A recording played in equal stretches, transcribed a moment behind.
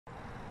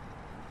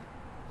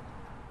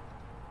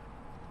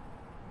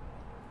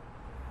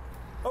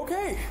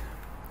Okay,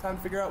 time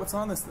to figure out what's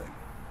on this thing.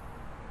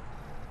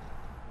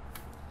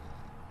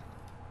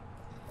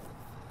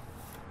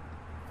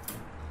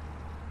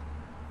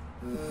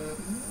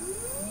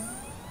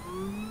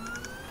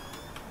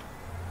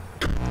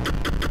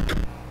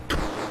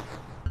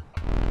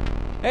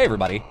 Hey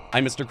everybody,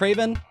 I'm MrKravin,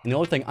 and the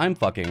only thing I'm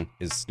fucking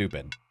is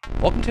stupid.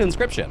 Welcome to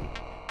Inscryption.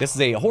 This is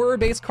a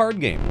horror-based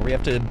card game where we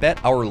have to bet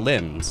our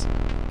limbs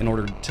in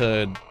order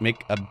to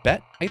make a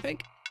bet, I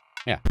think?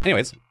 Yeah,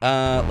 anyways,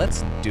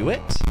 let's do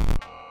it.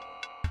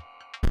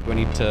 Do I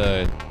need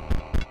to...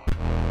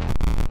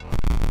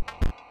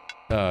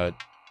 I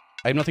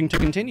have nothing to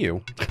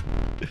continue.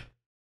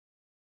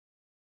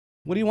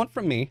 What do you want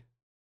from me?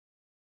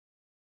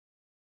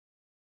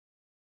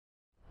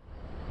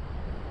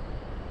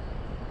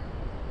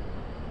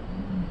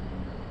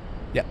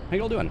 Yeah, how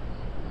you all doing?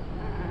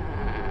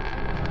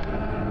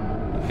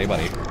 Hey,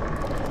 buddy.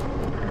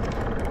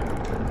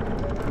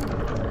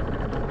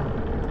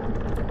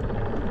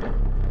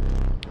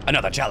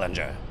 Another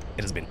challenger.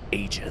 It has been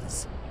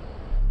ages.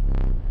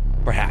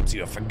 Perhaps you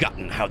have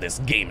forgotten how this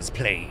game is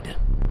played.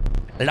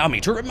 Allow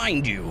me to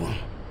remind you.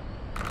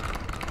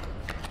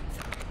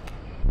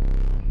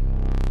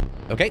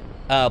 Okay,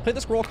 play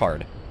the scroll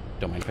card.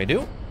 Don't mind if I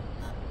do.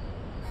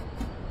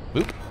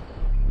 Boop.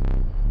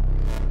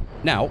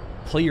 Now,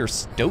 play your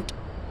stoat.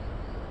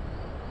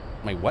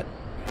 My what?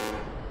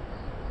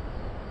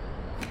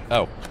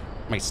 Oh,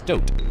 my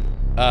stoat.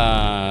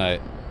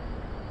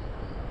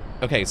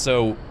 Okay,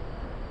 so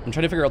I'm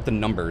trying to figure out the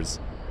numbers.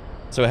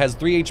 So it has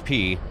 3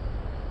 HP.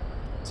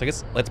 So I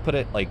guess let's put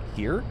it like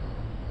here.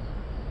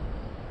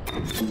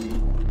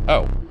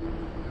 Oh,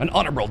 an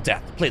honorable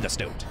death. Play the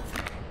stoat.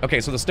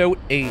 Okay, so the stoat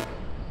ate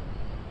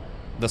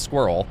the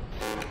squirrel.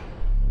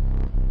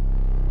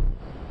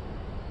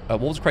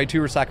 Wolves cry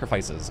 2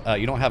 sacrifices.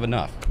 You don't have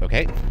enough,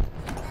 okay?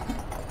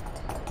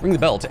 Ring the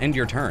bell to end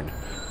your turn.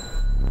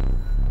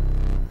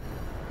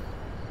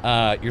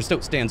 Your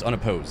stoat stands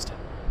unopposed.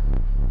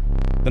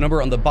 The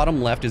number on the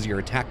bottom left is your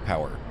attack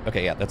power.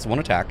 Okay, yeah, that's 1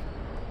 attack.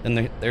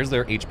 Then there's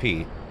their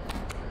HP.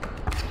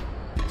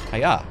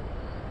 Hiya.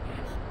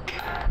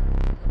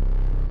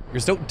 Your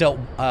stoat dealt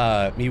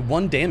me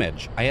 1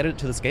 damage. I added it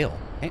to the scale.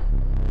 Hey.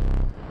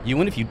 You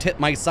win if you tip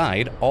my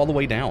side all the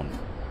way down.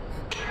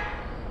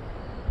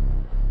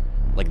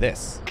 Like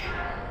this.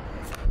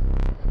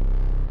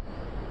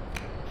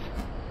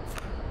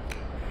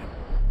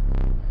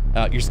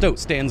 Your stoat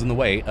stands in the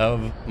way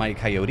of my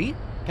coyote.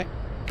 Okay.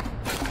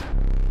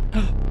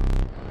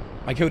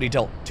 My coyote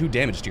dealt 2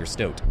 damage to your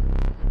stoat.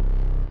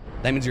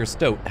 That means your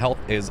stoat health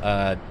is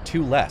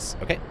 2 less.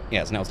 Okay.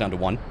 Yeah, so now it's down to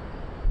 1.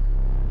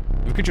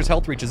 If a creature's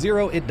health reaches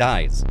 0, it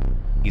dies.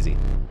 Easy.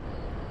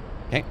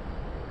 Okay.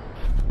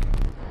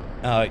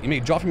 You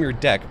may draw from your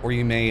deck, or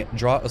you may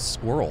draw a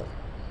squirrel.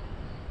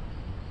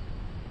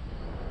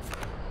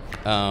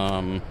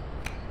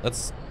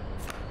 Let's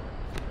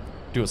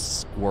do a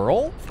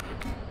squirrel.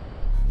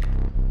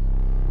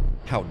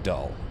 How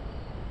dull.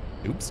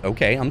 Oops,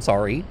 okay, I'm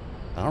sorry.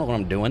 I don't know what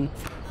I'm doing.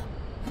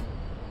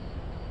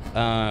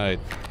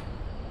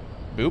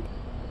 Boop.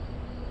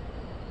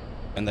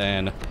 And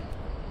then...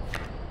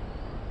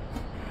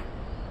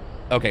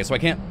 Okay, so I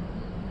can't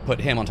put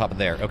him on top of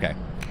there. Okay.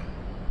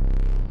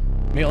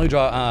 May only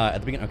draw, at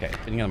the beginning... Okay,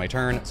 beginning of my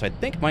turn. So I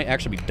think it might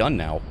actually be done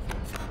now.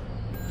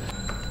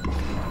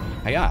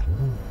 Hiya.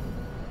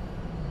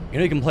 You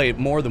know you can play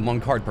more than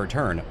 1 card per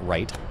turn,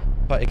 right?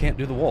 But I can't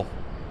do the wolf.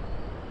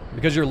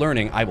 Because you're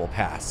learning, I will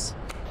pass.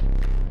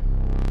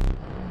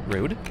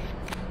 Rude.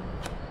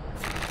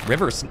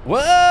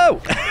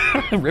 Whoa!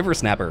 River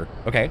Snapper.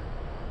 Okay.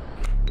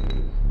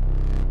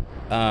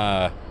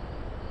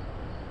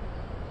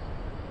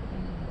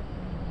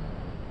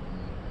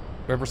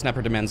 River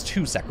Snapper demands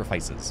 2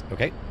 sacrifices.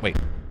 Okay, wait.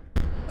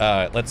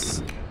 Let's...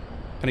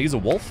 Can I use a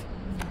wolf?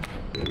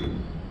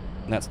 And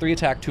that's 3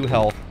 attack, 2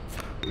 health.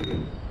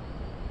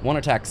 1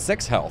 attack,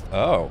 6 health.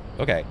 Oh,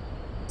 okay.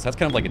 So that's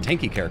kind of like a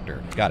tanky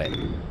character. Got it.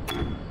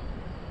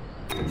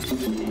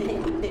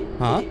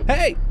 Huh?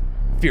 Hey!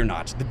 Fear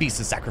not, the beast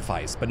is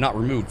sacrificed, but not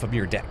removed from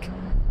your deck.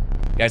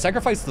 Yeah, I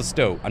sacrificed the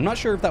stoat. I'm not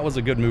sure if that was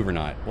a good move or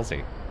not. We'll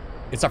see.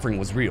 Its suffering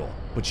was real,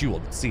 but you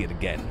will see it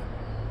again.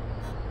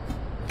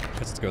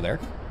 Let's go there.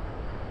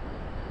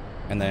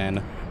 And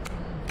then...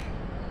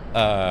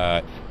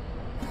 I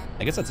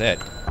guess that's it.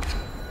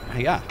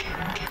 Yeah.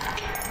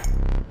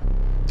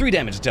 3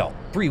 damage dealt.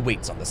 3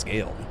 weights on the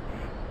scale.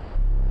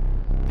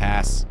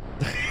 Pass.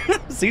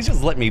 See, he's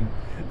just let me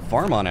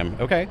farm on him.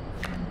 Okay.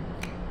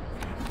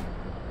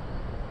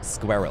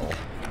 Squirrel.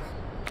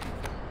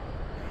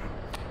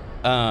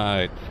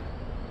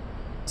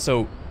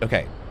 So,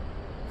 okay.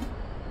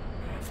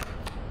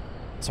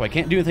 So I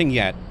can't do anything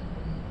yet.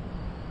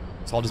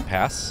 So I'll just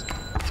pass.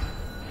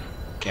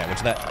 Yeah,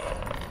 which that...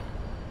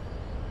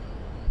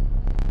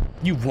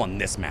 You've won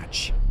this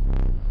match.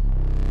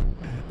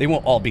 They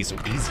won't all be so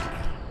easy.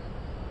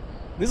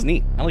 This is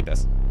neat. I like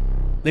this.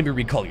 Let me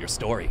recall your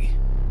story.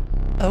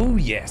 Oh,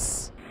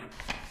 yes.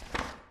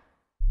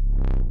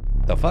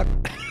 The fuck?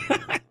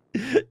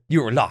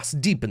 You were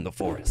lost deep in the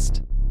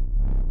forest.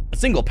 A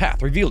single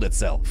path revealed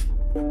itself.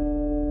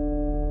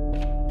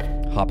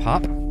 Hop,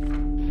 hop.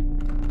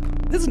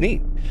 This is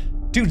neat.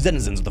 Two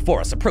denizens of the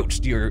forest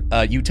approached you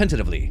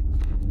tentatively.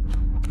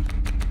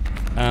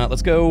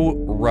 Let's go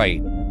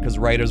right, because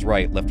right is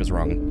right, left is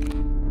wrong.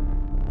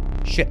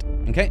 Shit,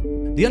 okay.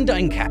 The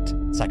undying cat.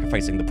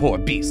 Sacrificing the poor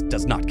beast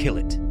does not kill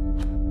it.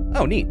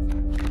 Oh, neat.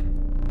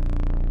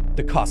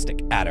 The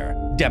caustic adder.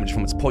 Damage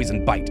from its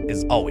poison bite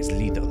is always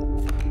lethal.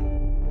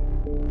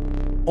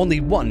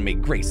 Only one may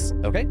grace,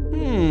 okay?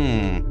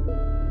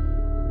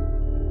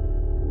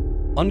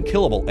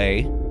 Unkillable,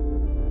 eh?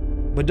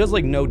 But does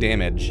like no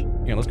damage.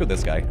 Here, let's go with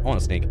this guy. I want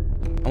a snake.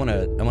 I want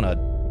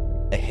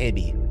a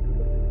heavy.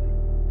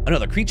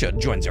 Another creature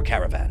joins your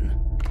caravan.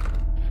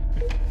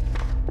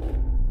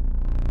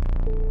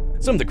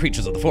 Some of the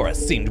creatures of the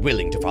forest seemed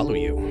willing to follow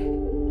you.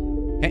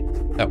 Okay.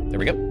 Oh, there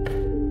we go.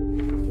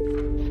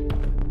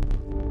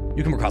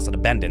 You come across an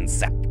abandoned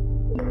sack.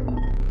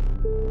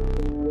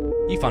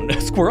 You found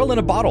a squirrel in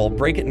a bottle.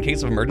 Break it in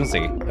case of emergency.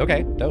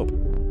 Okay, dope.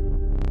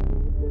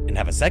 And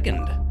have a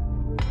second.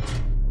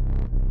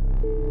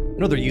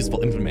 Another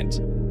useful implement.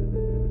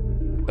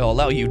 It'll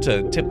allow you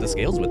to tip the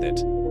scales with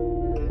it.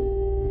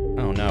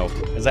 Oh no.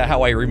 Is that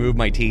how I remove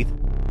my teeth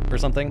or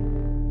something?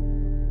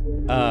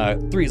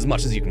 3 as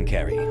much as you can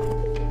carry.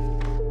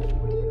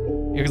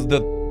 Because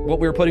what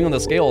we were putting on the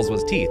scales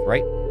was teeth,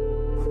 right?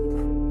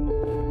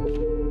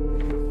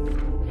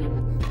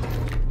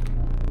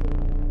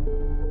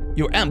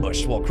 You're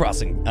ambushed while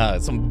crossing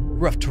some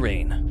rough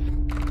terrain.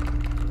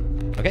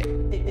 Okay.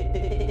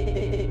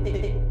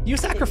 You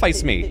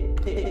sacrificed me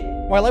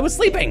while I was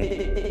sleeping.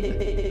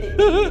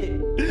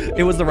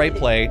 It was the right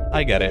play.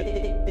 I get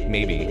it.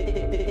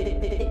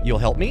 Maybe. You'll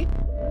help me?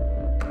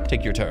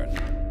 Take your turn.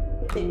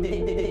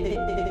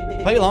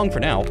 Play along for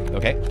now.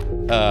 Okay.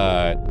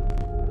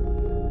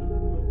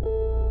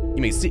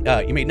 You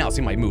may now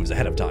see my moves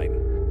ahead of time.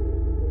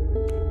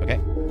 Okay.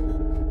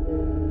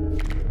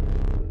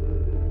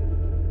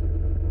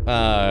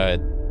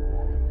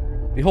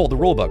 Behold the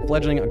rulebook.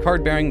 Fledgling a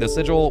card bearing the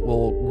sigil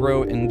will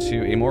grow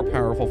into a more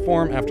powerful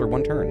form after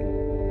 1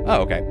 turn.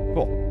 Oh, okay.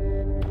 Cool.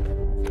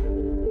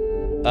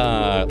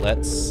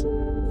 Let's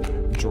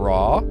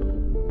draw.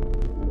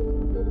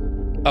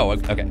 Oh,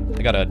 okay.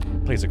 I gotta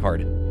place a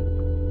card.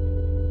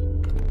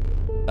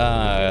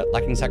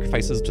 Lacking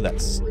sacrifices to that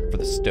for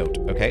the stoat.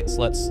 Okay,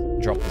 so let's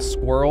drop the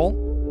squirrel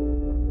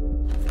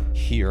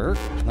here.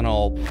 Then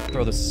I'll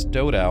throw the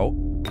stoat out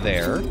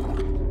there.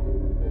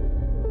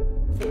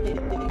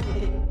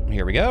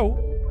 Here we go.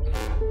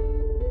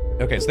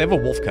 Okay, so they have a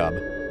wolf cub.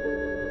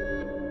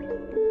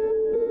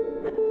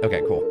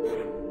 Okay, cool.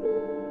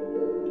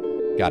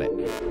 Got it.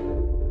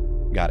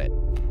 Got it.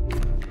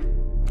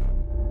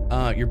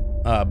 Your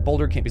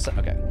boulder can't be set.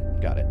 Okay,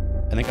 got it.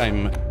 I think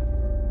I'm.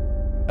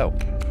 Oh,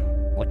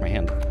 I like my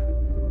hand.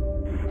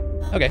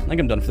 Okay, I think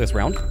I'm done for this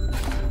round.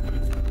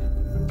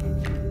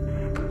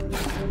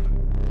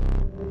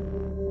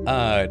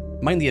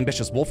 Mind the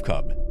ambitious wolf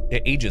cub.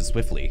 It ages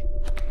swiftly.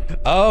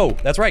 Oh,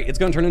 that's right. It's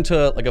going to turn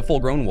into like a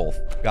full-grown wolf.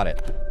 Got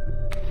it.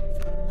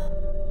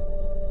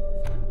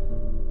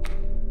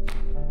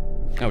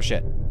 Oh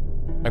shit.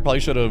 I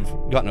probably should have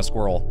gotten a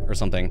squirrel or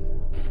something.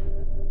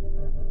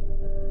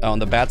 Oh,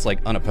 and the bat's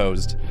like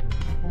unopposed.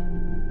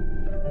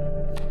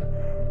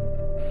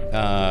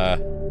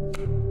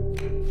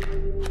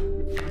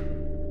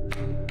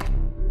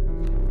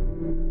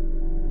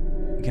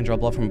 You can draw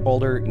blood from a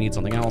boulder. You need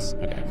something else.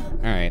 Okay.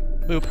 All right.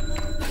 Boop.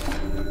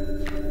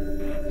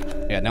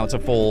 Yeah, now it's a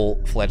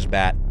full-fledged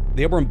bat.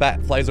 The airborne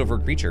bat flies over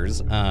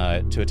creatures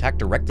to attack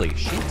directly.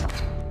 Shit.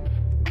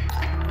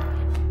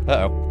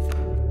 Uh-oh.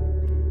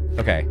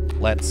 Okay,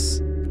 let's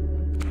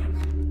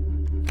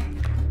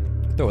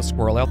throw a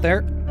squirrel out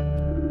there.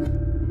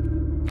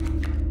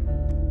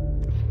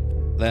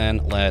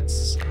 Then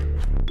let's...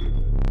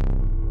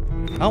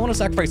 I want to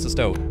sacrifice the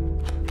stoat.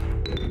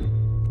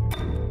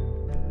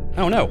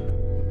 Oh no.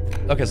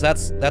 Okay, so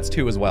that's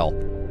 2 as well.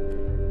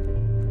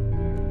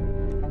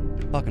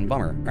 Fucking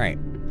bummer. All right.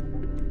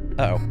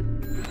 Uh-oh.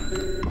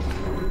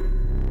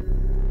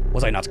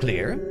 Was I not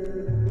clear?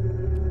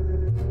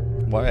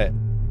 What?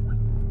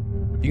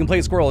 You can play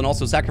a squirrel and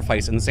also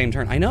sacrifice in the same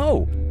turn. I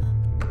know!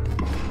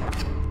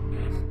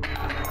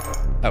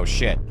 Oh,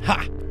 shit.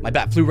 Ha! My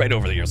bat flew right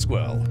over your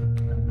squirrel.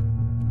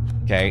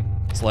 Okay,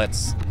 so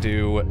let's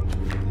do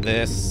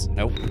this.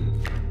 Nope.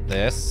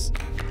 This.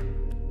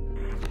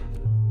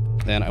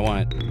 Then I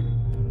want...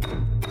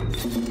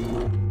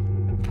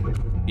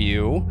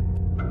 you.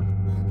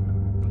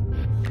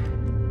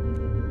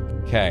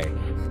 Okay.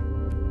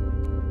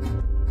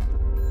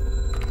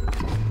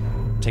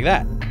 Take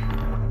that.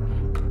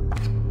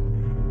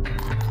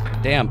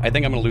 Damn, I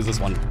think I'm gonna lose this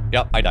one.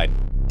 Yep, I died.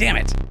 Damn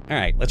it!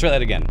 Alright, let's try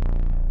that again.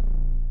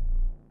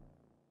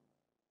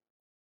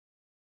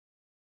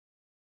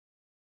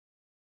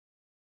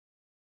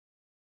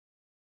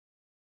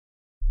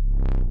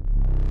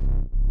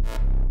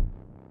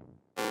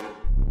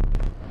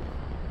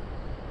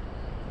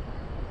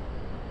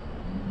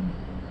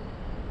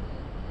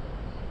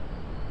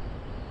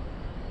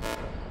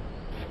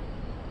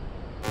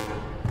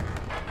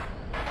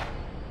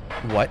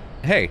 What?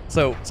 Hey,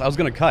 so I was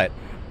gonna cut.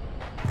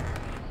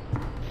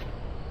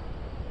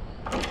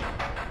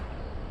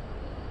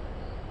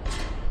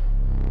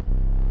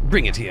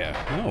 Bring it here.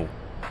 Oh.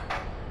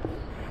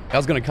 I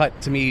was gonna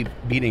cut to me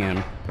beating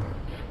him.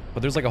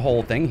 But there's like a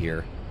whole thing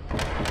here.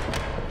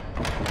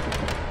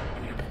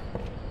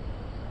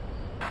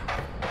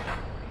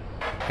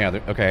 Yeah,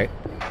 okay.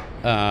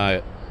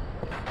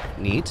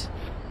 Neat.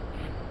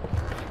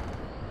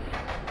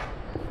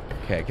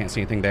 Okay, I can't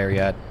see anything there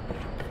yet.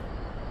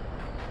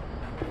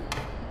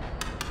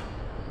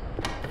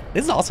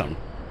 This is awesome.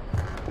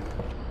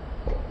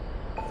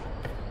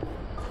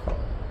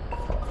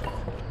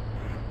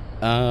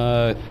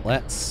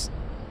 Let's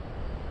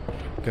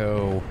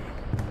go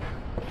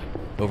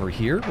over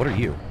here. What are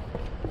you?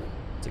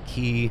 It's a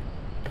key.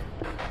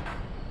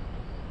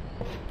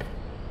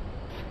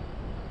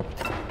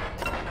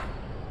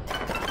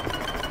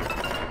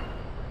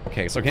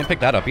 Okay, so I can't pick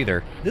that up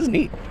either. This is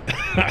neat.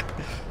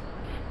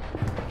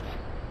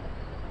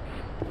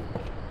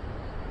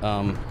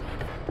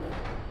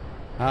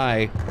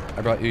 Hi.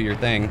 I brought you your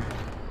thing.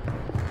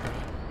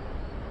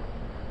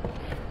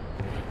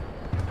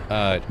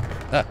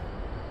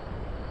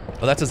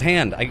 Oh, that's his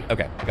hand.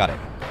 Okay, got it.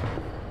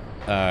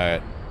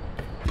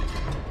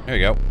 There you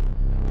go.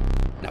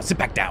 Now sit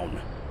back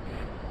down.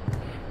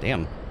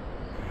 Damn.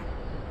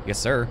 Yes,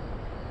 sir.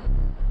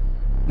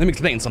 Let me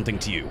explain something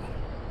to you.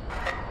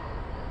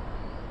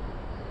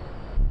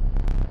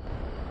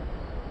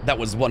 That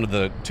was one of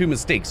the 2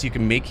 mistakes you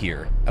can make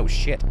here. Oh,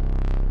 shit.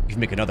 If you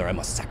make another, I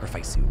must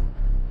sacrifice you.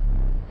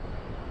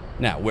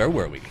 Now, where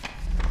were we?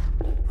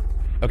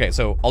 Okay,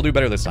 so I'll do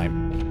better this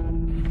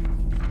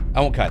time. I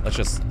won't cut. Let's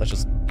just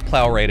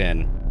plow right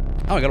in.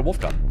 Oh, I got a wolf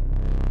cub.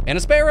 And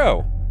a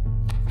sparrow!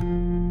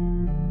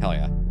 Hell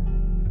yeah.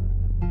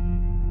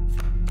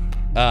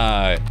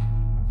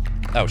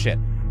 Oh shit.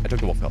 I took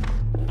the wolf cub.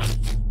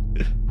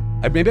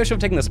 Maybe I should have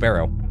taken the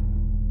sparrow.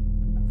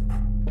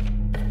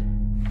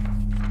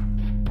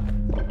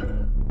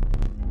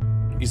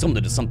 You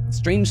summoned some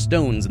strange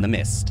stones in the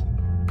mist.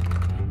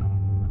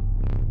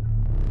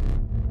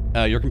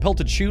 You're compelled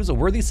to choose a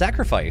worthy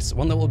sacrifice,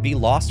 one that will be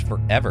lost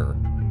forever.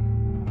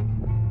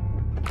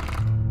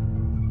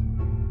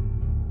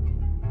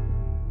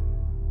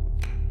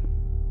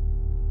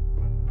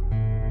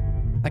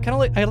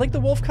 I like the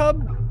wolf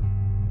cub,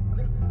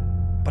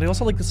 but I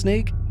also like the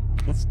snake.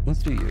 Let's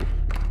do you.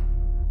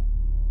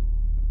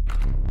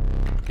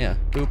 Yeah,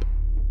 boop.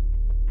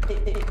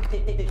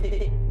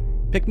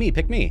 Pick me,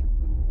 pick me.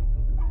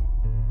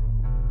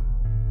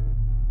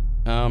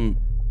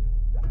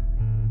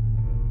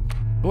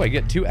 Oh, I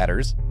get 2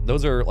 adders.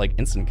 Those are like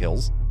instant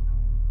kills.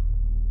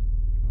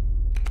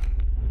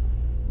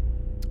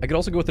 I could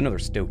also go with another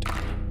stoat.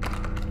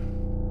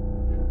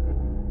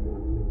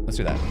 Let's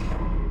do that.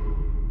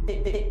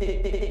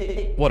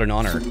 What an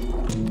honor.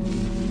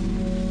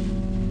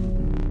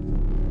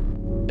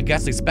 A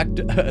ghastly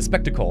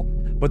spectacle,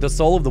 but the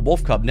soul of the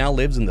wolf cub now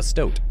lives in the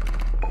stoat.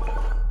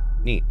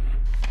 Neat.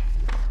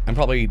 I'm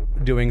probably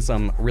doing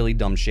some really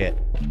dumb shit.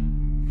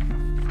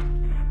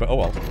 But oh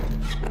well.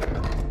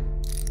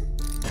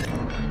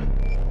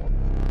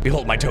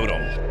 Behold my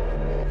totem.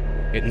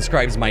 It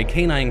inscribes my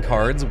canine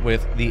cards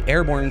with the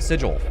airborne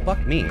sigil.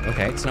 Fuck me.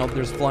 Okay, so now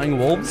there's flying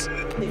wolves.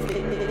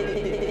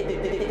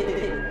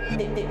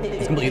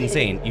 It's completely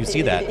insane. You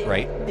see that,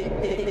 right?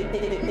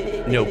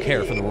 No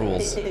care for the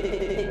rules.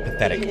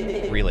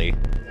 Pathetic, really.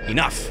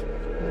 Enough!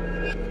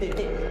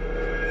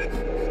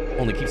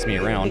 Only keeps me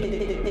around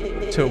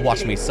to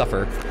watch me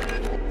suffer.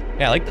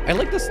 Yeah, I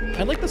like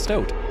the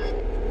stoat.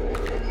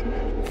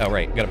 Oh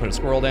right, gotta put a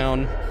squirrel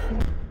down.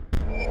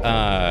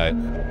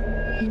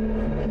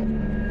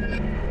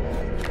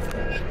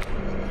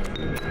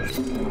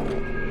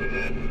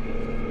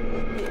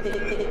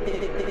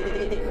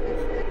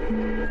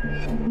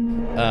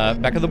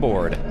 Back of the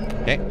board.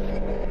 Okay.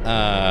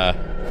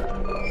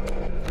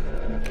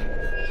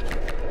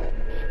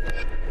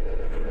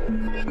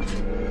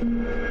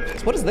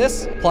 So what is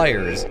this?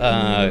 Pliers.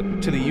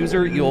 To the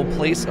user, you'll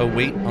place a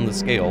weight on the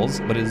scales,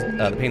 but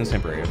the pain is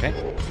temporary, okay?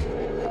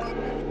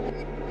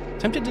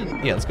 Tempted to...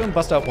 Yeah, let's go and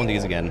bust out one of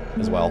these again,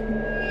 as well.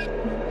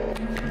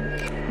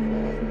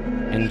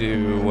 And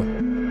do...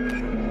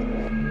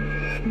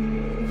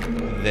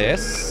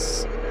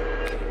 this.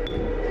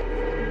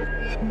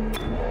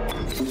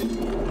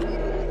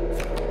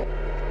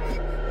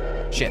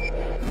 Shit.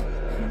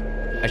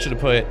 I should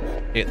have put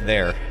it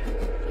there.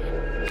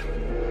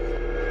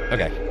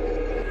 Okay.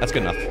 That's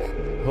good enough.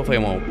 Hopefully I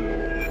won't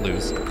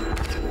lose.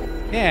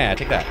 Yeah,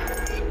 take that.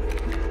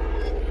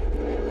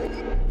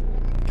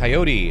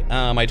 Coyote.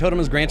 My totem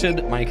has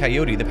granted my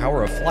coyote the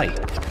power of flight.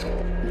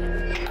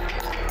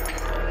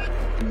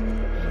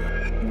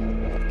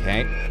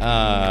 Okay.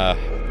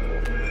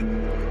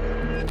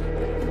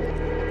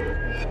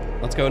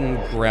 Let's go and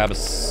grab a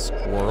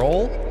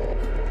squirrel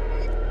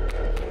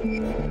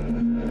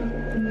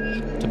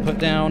to put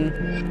down.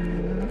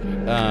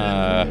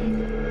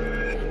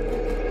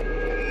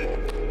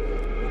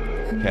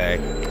 Okay.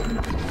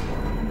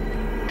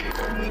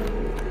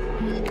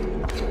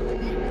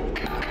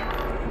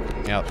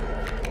 Yep.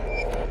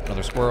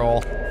 Another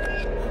squirrel.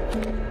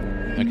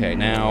 Okay,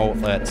 now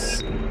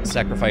let's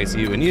sacrifice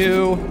you and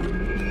you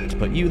to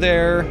put you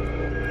there.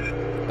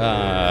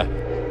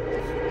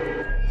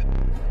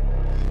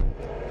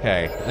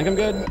 Okay, I think I'm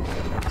good.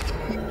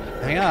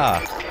 Hiya.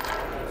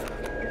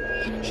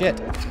 Shit.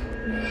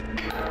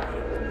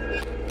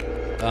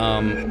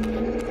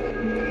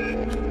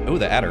 Oh,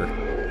 the adder.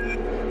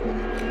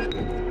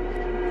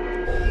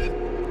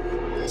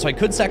 So I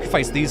could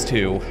sacrifice these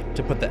two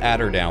to put the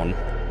adder down.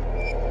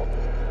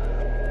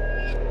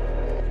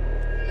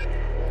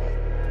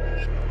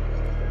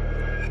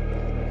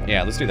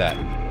 Yeah, let's do that.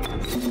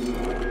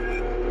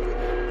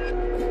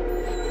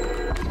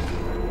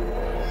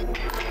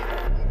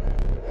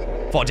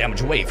 Far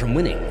damage away from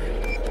winning.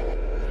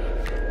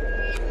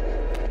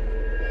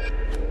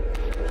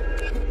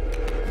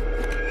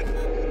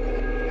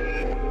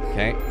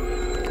 Okay.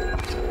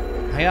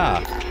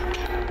 Hiya.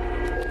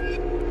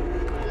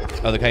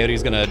 Oh, the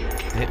coyote's gonna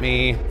hit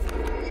me.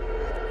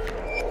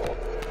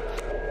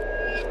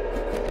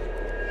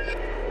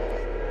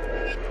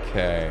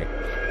 Okay.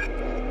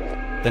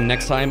 Then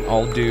next time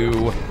I'll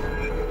do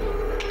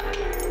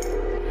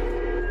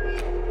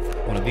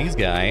one of these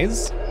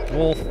guys.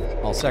 Wolf.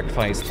 I'll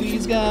sacrifice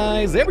these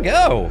guys. There we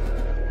go.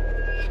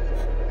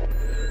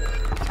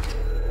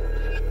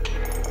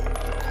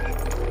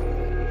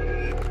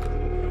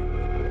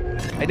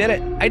 I did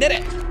it. I did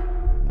it.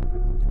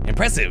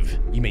 Impressive.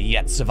 You may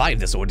yet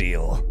survive this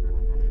ordeal.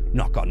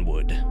 Knock on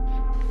wood.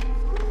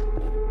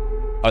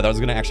 Oh, that was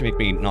gonna actually make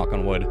me knock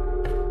on wood.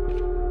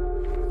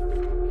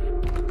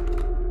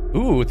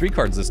 Ooh, 3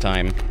 cards this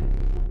time.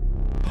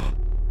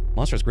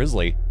 Monstrous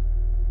Grizzly.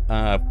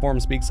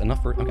 Form speaks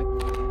enough for... Okay.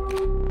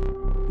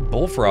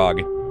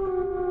 Bullfrog.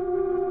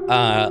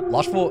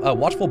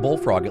 Watchful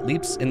bullfrog. It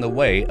leaps in the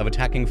way of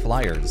attacking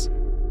flyers.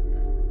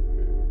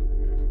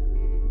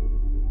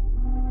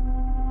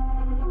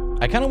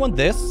 I kind of want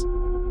this,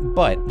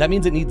 but that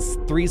means it needs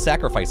 3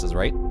 sacrifices,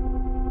 right?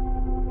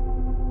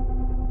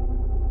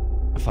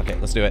 Fuck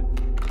it, let's do it.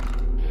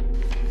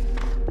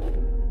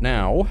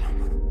 Now...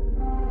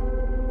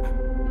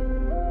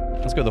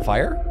 let's go to the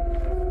fire.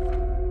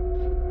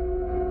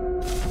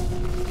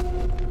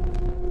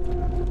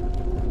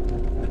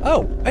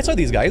 Oh, I saw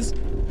these guys.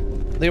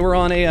 They were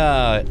on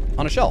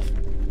a shelf.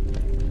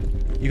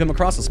 You come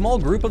across a small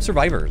group of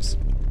survivors.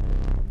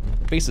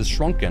 Faces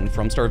shrunken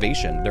from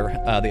starvation.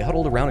 They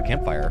huddled around a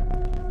campfire.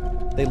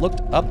 They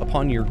looked up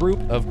upon your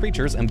group of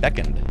creatures and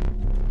beckoned.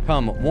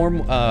 Come, warm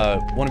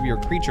one of your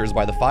creatures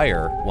by the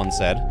fire, one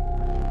said.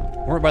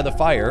 Warm it by the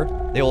fire,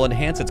 they will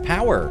enhance its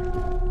power.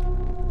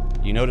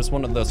 You notice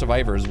one of the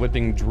survivors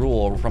whipping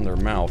drool from their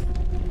mouth.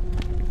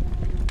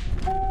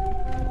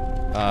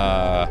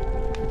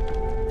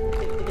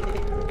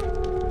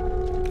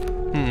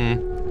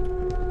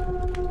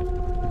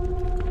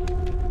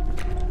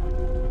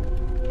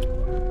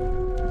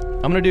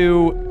 I'm gonna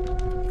do...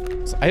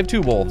 I have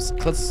 2 wolves.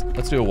 So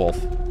let's do a wolf.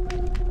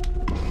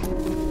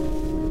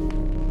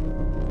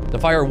 The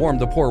fire warmed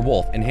the poor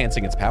wolf,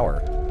 enhancing its power.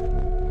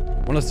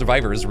 One of the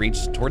survivors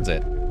reached towards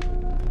it.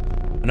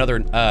 Another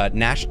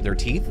gnashed their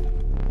teeth.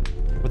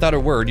 Without a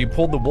word, you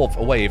pulled the wolf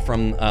away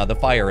from the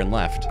fire and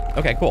left.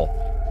 Okay, cool.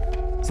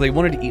 So they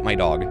wanted to eat my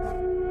dog.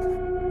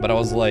 But I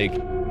was like...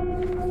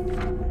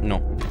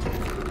 no.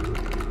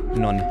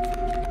 None.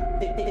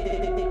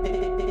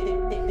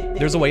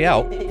 There's a way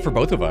out for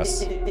both of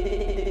us.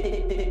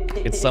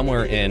 It's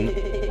somewhere in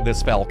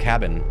this foul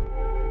cabin.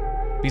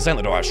 Be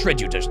silent or I'll shred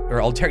you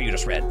or I'll tear you to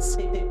shreds. ...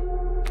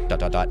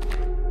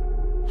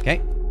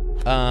 Okay.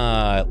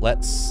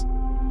 Let's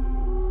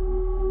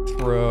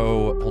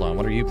throw... hold on,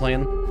 what are you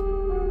playing?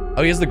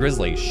 Oh, he has the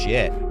grizzly.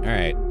 Shit.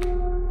 Alright.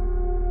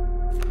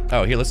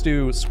 Oh, here, let's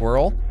do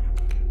squirrel.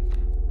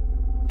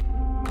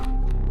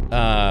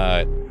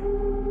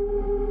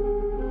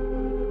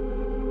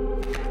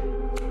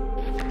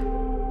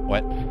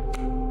 What?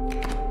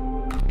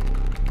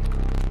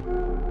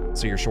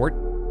 So you're short?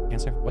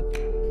 Answer? What?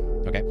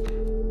 Okay.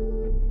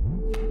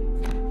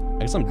 I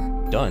guess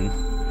I'm done.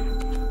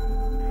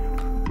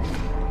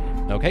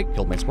 Okay,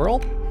 killed my squirrel.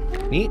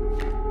 Neat.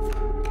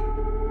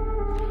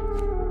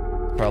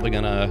 Probably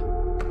gonna...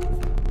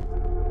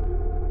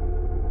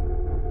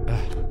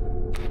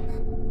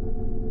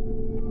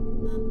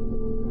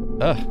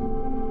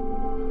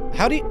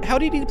 How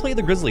did he play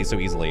the grizzly so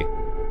easily?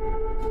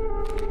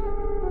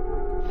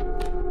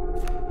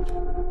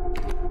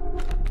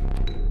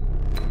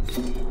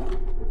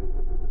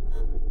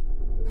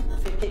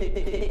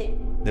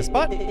 This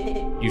spot?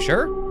 You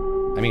sure?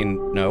 I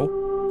mean, no.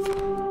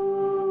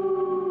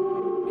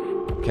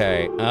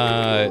 Okay,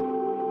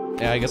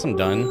 yeah, I guess I'm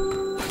done.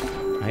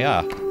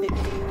 Yeah.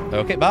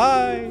 Okay,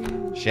 bye!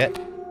 Shit.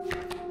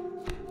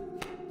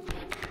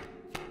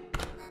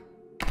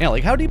 Yeah,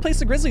 like, how did he place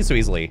the grizzly so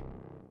easily?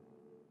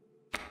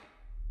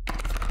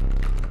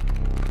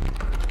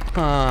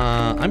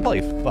 I'm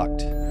probably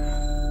fucked.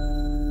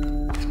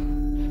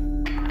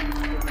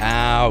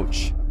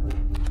 Ouch.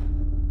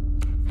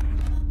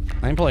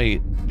 I'm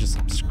probably just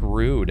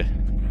screwed.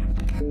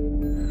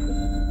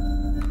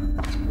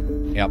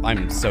 Yep,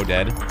 I'm so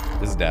dead.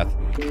 This is death.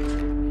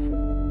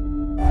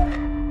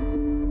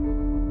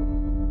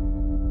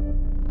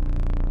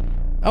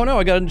 Oh no,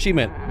 I got an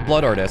achievement.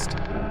 Blood Artist.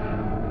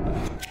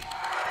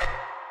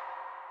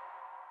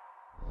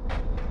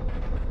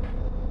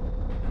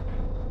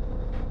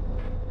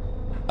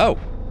 Oh,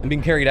 I'm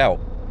being carried out.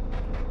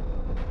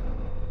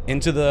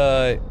 Into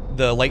the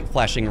light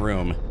flashing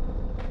room.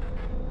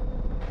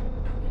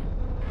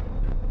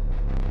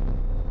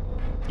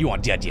 You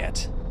aren't dead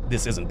yet.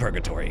 This isn't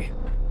purgatory.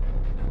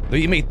 Though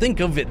you may think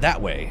of it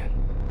that way.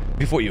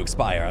 Before you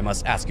expire, I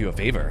must ask you a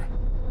favor.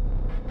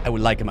 I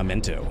would like a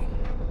memento.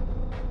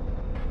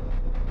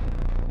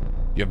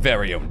 Your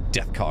very own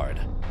death card.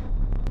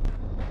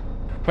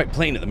 Quite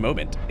plain at the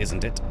moment,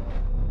 isn't it?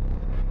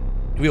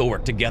 We'll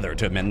work together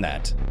to amend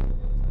that.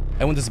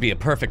 I want this to be a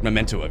perfect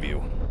memento of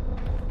you.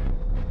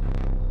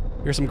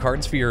 Here's some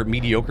cards for your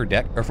mediocre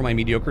deck, or for my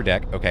mediocre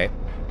deck, okay.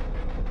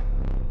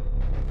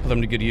 Put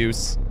them to good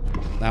use.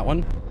 That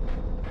one.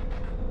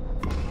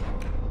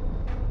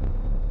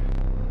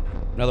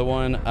 Another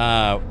one,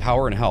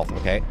 power and health,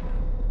 okay.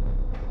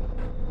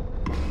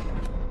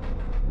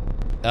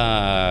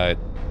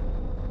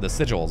 The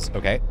sigils,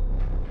 okay.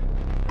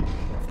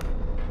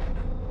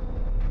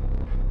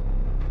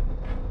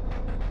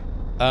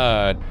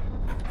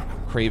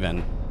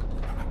 MrKravin.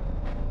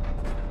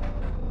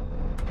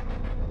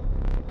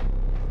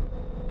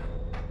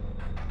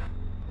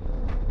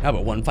 How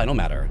about one final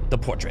matter, the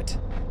portrait?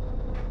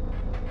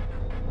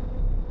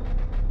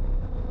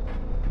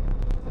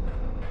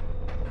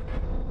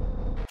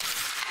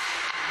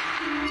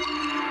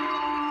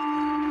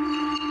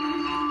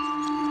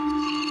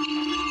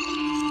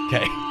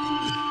 Okay.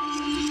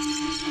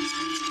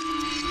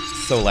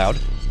 So loud.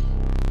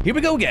 Here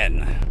we go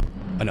again.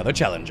 Another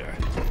challenger.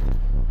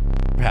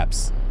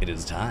 Perhaps it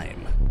is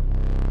time.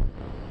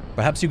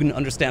 Perhaps you can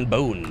understand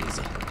bones.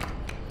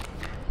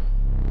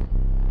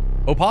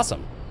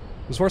 Opossum.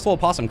 Resourceful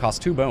opossum costs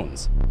 2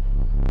 bones.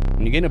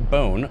 And you gain a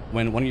bone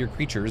when one of your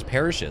creatures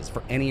perishes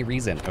for any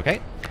reason,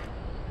 okay?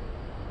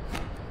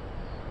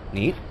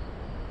 Neat.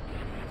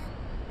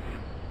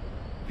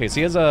 Okay, so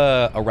he has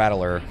a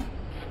rattler.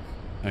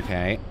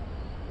 Okay.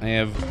 I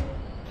have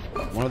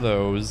one of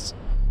those.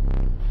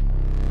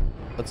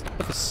 Let's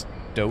put the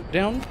stoat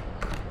down.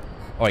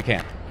 Oh, I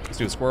can't. Let's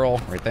do a squirrel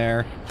right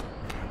there.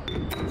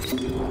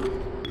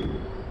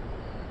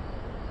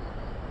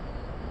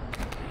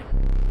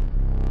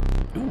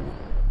 Ooh,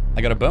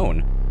 I got a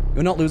bone.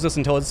 You'll not lose this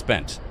until it's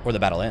spent, or the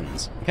battle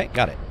ends. Okay,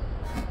 got it.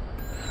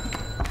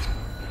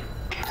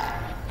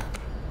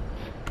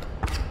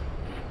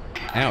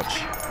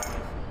 Ouch.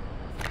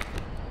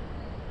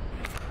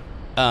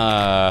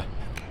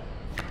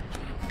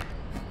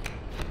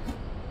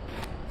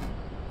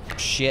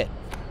 Shit.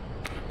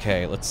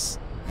 Okay, let's...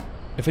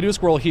 If I do a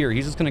squirrel here,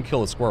 he's just gonna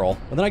kill a squirrel.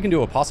 But then I can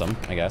do a possum,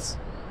 I guess.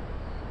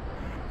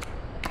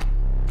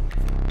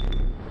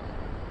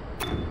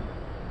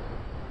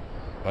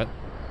 What?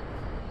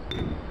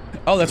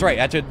 Oh, that's right,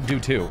 I had to do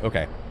 2.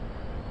 Okay.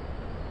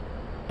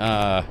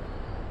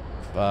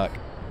 Fuck.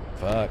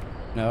 Fuck.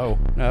 No.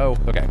 No.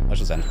 Okay, let's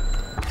just end.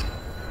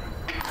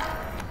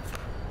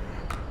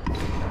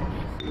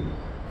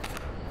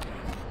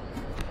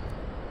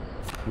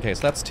 Okay,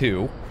 so that's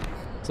 2.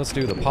 So let's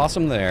do the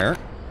possum there.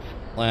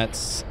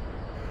 Let's...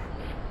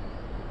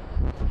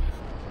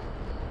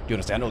 You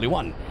understand? Only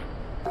 1.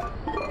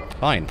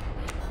 Fine.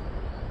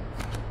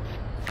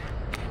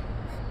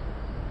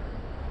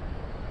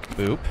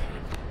 Boop.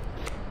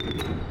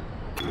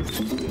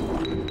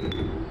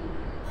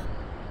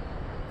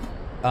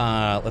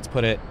 Let's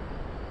put it...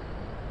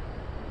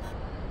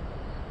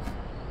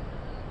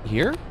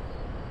 here?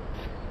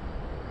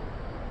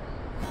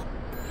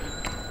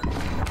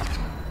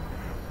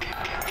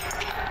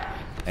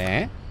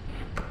 Eh?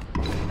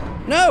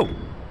 No!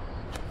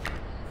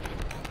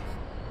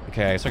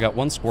 Okay, so I got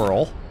 1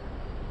 squirrel.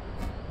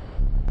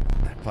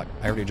 Fuck,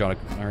 I already drew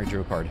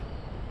a card.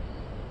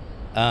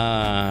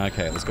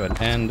 Okay, let's go ahead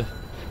and end.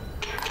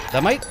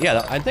 That might,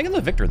 yeah, I'm thinking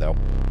the victor though.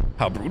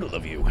 How brutal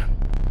of you.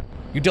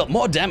 You dealt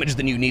more damage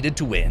than you needed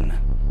to win.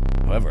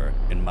 However,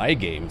 in my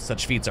game,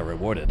 such feats are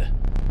rewarded.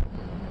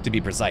 To be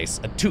precise,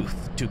 a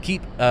tooth to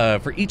keep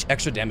for each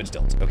extra damage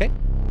dealt, okay?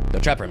 The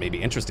trapper may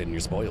be interested in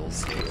your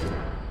spoils.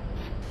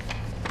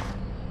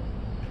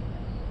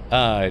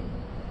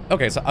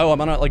 Okay, so, oh,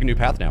 I'm on like a new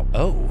path now.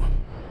 Oh.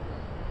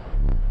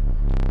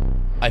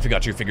 I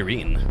forgot your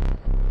figurine.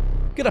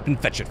 Get up and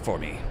fetch it for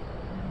me.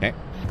 Okay.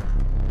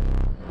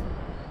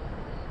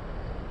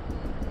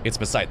 It's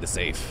beside the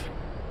safe.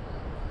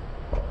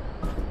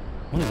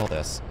 What is all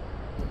this?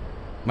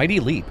 Mighty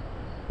Leap.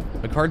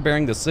 A card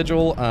bearing the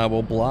sigil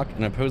will block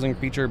an opposing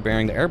creature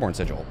bearing the airborne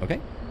sigil. Okay.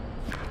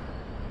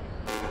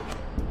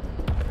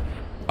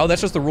 Oh,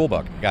 that's just the rule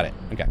book. Got it.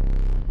 Okay.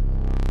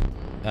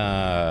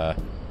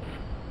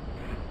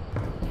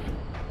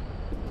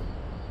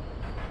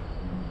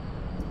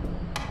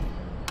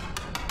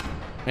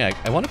 Yeah,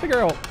 I want to figure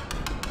out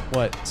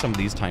what some of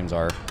these times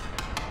are.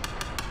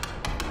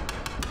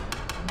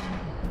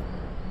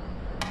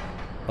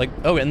 Like,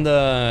 oh, and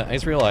I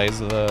just realized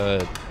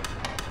the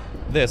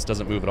this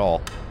doesn't move at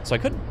all. So I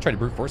could try to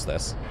brute force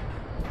this.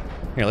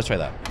 Here, let's try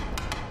that.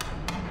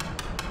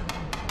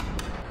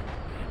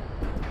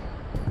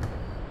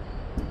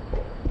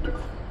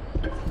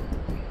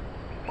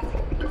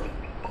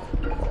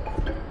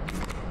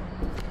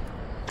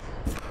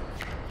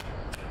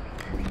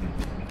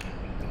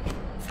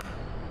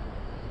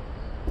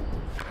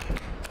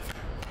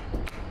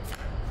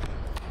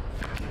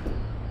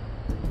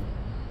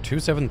 Two,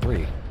 7,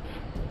 3.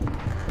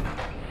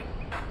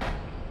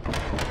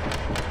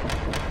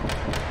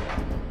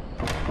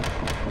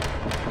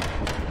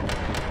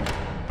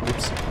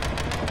 Oops.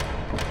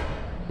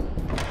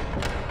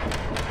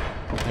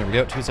 There we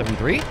go, 2, 7,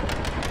 3.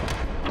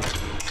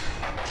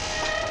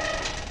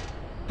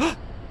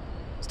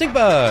 Stink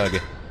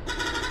bug!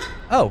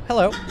 Oh,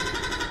 hello.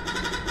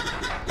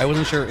 I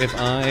wasn't sure if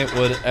I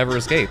would ever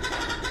escape.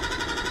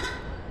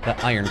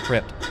 That iron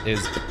crypt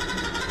is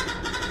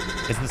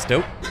the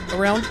stoat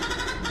around?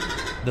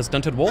 The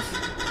stunted wolf?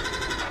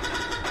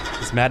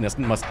 This madness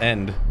must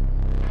end.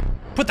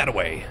 Put that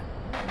away!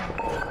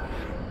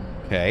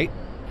 Okay.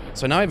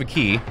 So now I have a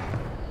key.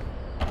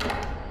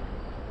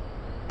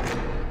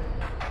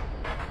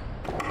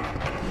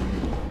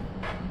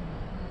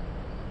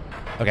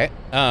 Okay.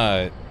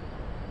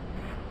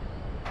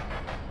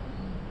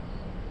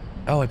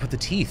 Oh, I put the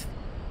teeth.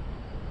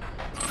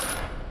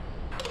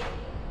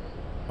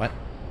 What?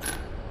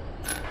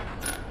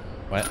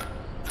 What?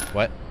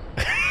 What?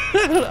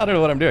 I don't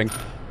know what I'm doing.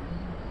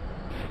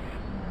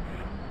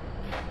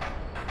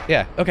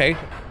 Yeah, okay.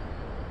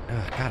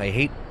 God, I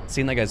hate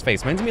seeing that guy's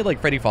face. Reminds me of like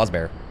Freddy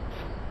Fazbear.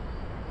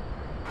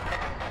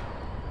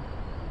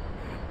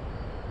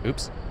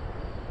 Oops.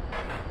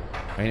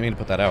 I didn't mean to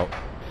put that out.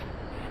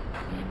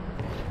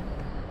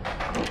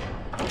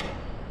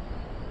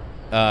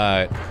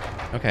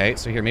 Okay,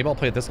 so here, maybe I'll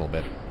play with this a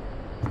little bit.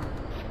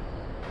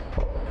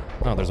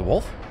 Oh, there's a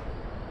wolf?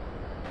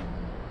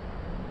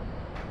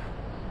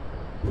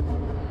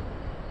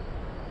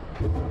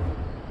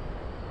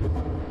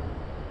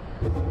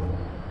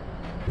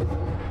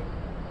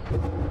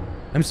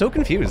 I'm so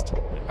confused.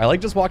 I like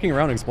just walking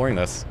around exploring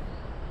this.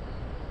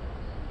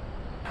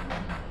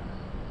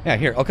 Yeah,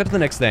 here, I'll cut to the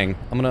next thing.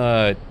 I'm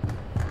gonna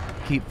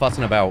keep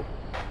fussing about.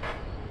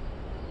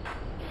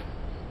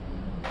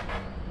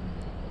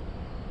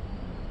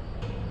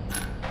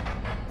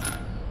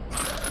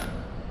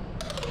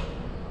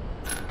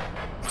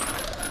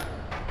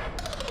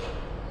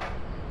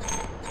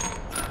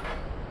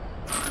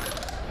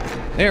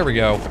 There we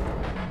go.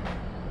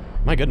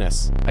 My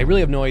goodness. I really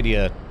have no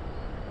idea.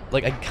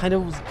 Like, I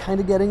was kind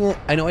of getting it.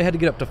 I know I had to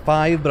get up to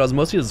 5, but I was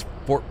mostly just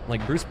brute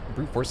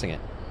forcing it.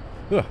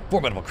 Ugh,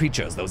 formidable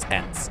creatures, those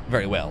ants.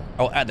 Very well.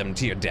 I'll add them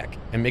to your deck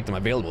and make them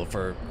available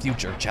for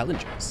future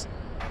challengers.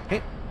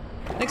 Hey,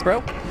 thanks,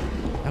 bro.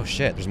 Oh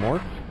shit, there's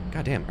more?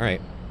 God damn. All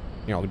right.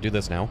 Here, I'll do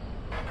this now.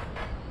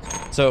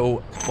 So,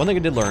 one thing I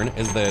did learn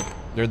is that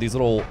there are these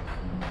little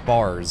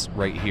bars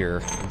right here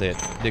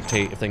that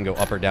dictate if they can go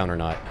up or down or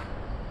not.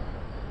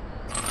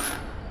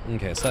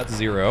 Okay, so that's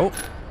 0.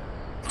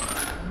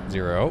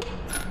 0.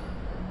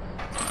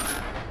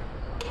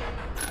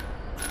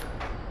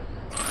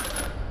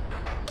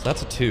 So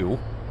that's a 2.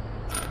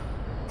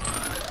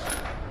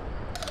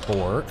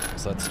 4.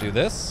 So let's do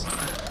this.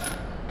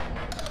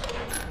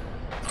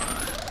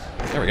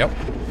 There we go.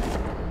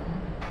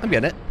 I'm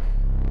getting it.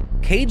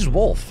 Caged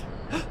wolf.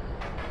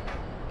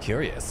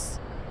 Curious.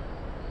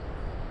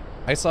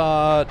 I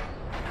saw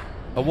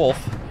a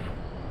wolf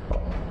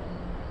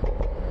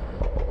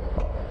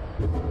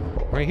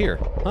right here.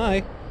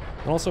 Hi.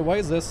 And also, why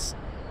is this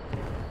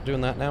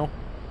doing that now?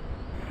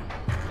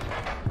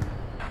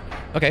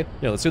 Okay,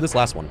 yeah, let's do this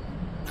last one.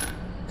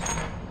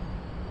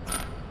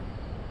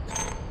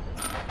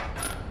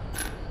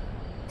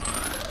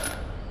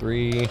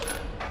 Three,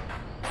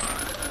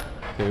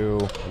 2.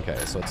 Okay,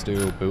 so let's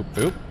do boop,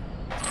 boop.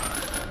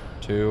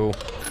 2.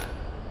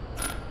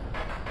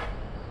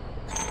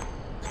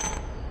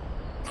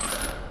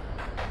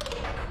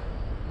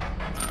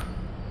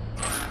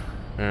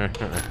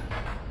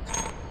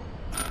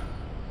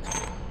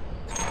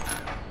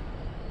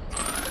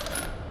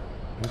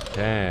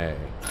 Okay.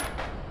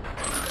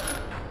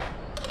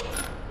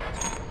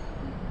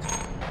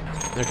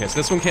 Okay, so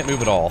this one can't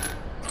move at all.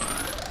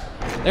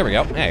 There we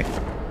go. Hey.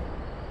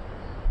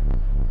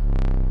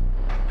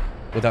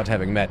 Without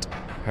having met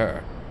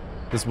her,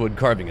 this wood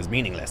carving is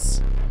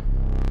meaningless.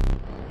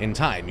 In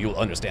time, you will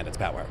understand its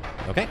power.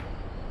 Okay?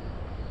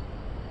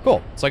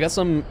 Cool. So I got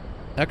some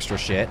extra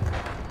shit.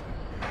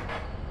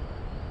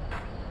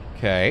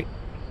 Okay.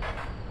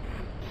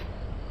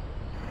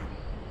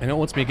 I know it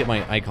wants me to get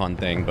my icon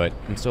thing, but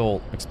I'm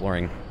still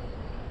exploring.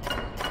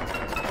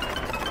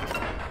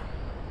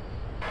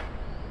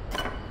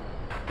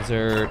 Is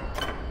there...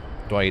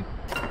 I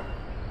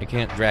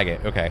can't drag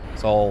it. Okay,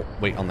 so I'll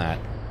wait on that.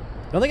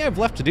 The only thing I have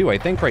left to do, I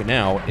think, right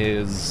now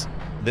is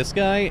this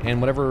guy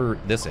and whatever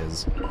this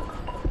is.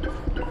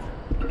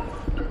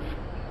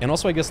 And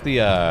also, I guess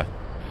the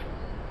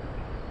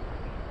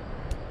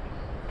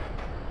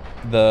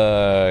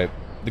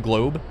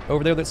globe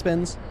over there that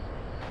spins.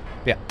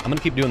 Yeah, I'm gonna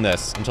keep doing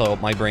this until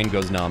my brain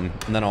goes numb,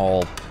 and then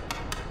I'll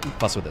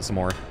fuss with it some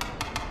more.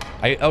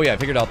 Oh yeah, I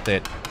figured out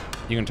that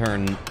you can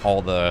turn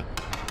all the...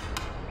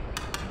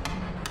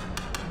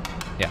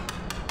 Yeah.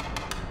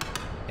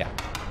 Yeah.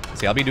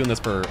 See, I'll be doing this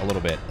for a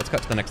little bit. Let's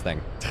cut to the next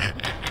thing.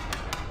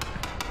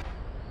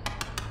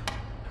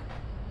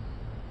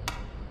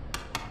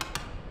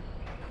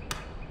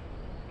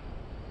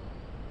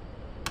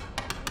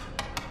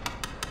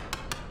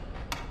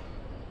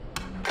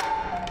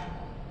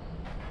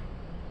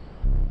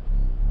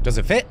 Does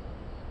it fit?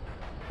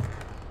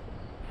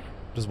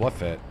 Does what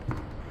fit?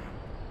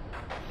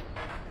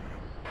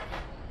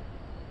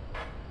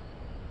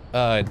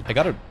 I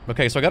got a...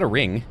 Okay, so I got a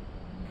ring.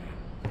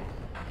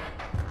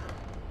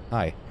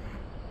 Hi.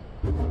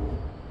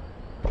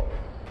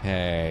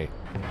 Hey.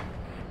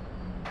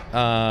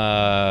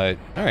 Alright.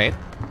 I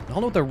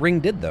don't know what the ring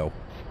did, though.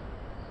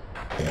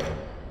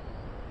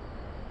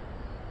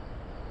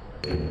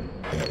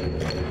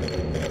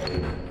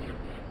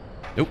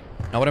 Nope.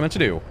 Not what I meant to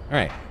do.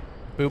 Alright.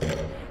 Boop.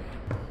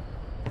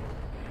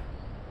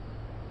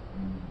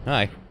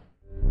 Hi.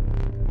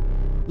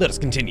 Let us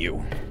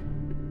continue.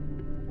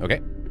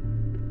 Okay.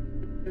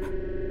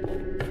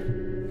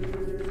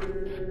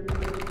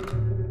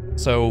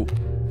 So,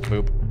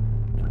 boop.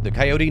 The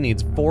coyote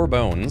needs 4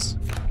 bones.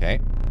 Okay.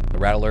 The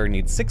rattler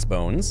needs 6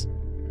 bones.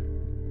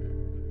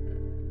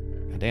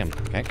 God damn.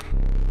 Okay.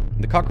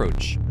 The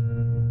cockroach.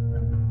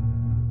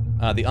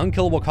 The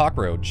unkillable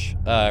cockroach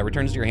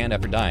returns to your hand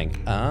after dying.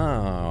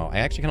 Oh, I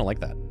actually kind of like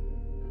that.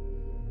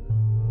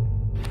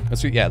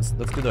 Let's do, yeah,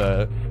 let's do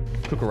the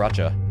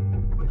cucaracha.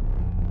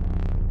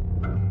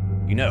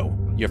 You know,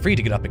 you're free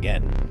to get up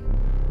again.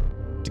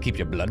 To keep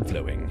your blood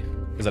flowing.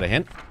 Is that a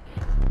hint?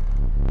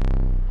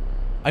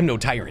 I'm no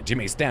tyrant. You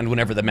may stand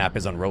whenever the map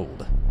is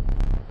unrolled.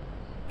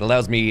 It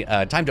allows me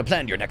time to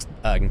plan your next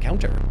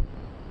encounter.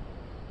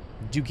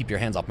 Do keep your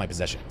hands off my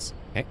possessions.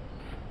 Okay.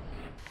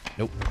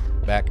 Nope.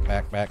 Back,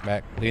 back, back,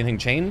 back. Did anything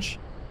change?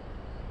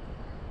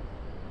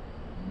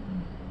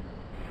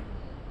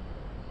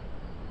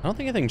 I don't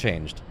think anything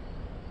changed.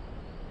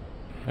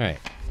 Alright.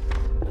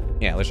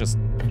 Yeah, let's just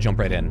jump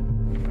right in.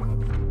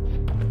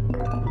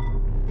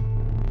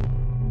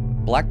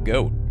 Black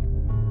goat.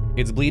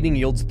 Its bleeding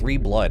yields 3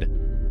 blood,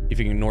 if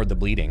you ignored the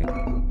bleeding.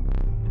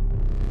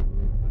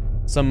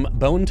 Some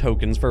bone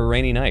tokens for a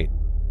rainy night.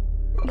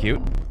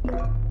 Cute.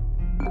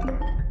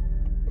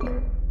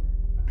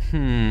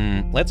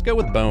 Let's go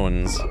with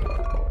bones.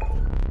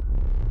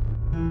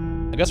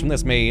 A gust from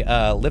this may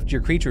lift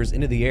your creatures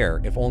into the air,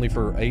 if only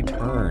for a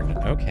turn.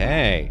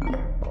 Okay.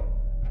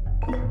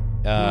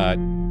 I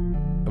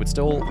would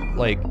still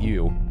like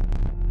you.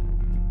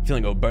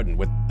 Feeling overburdened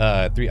with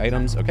 3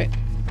 items. Okay.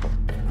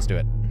 Let's do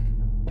it.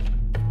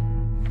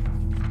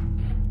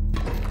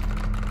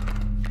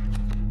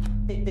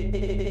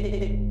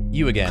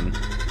 You again.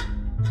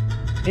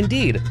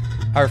 Indeed.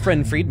 Our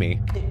friend freed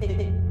me.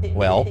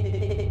 Well,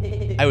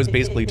 I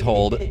basically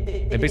told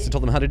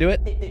them how to do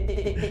it.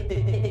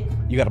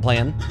 You got a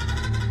plan?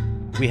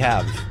 We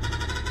have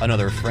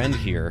another friend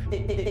here.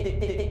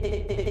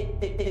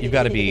 You've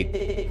got to be...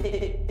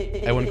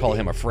 I wouldn't call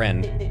him a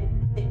friend,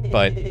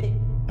 but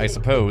I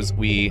suppose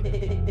we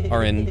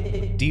are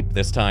in deep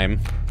this time.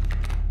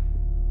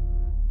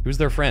 Who's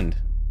their friend?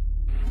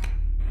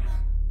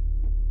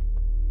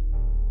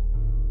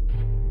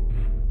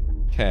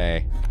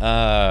 Okay,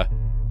 let's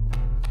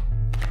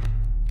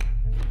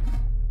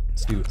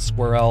do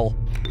squirrel,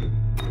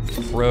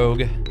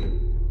 frog,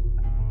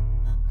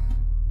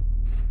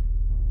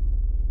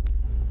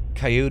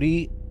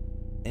 coyote,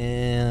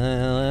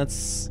 and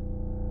let's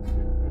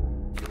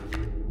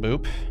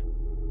boop.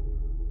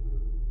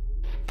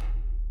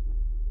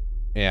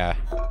 Yeah.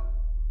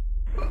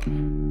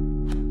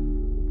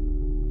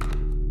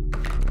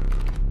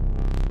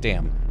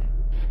 Damn.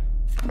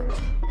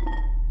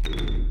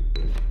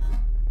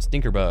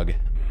 Stinker bug. You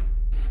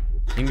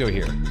can go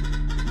here.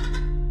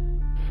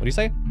 What do you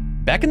say?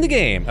 Back in the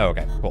game. Oh,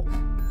 okay, cool.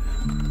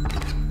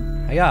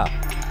 Hiya.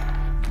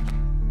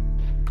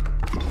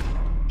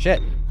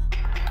 Shit.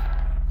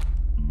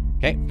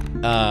 Okay.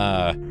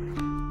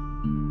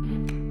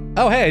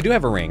 Oh, hey, I do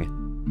have a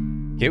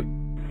ring. Cute.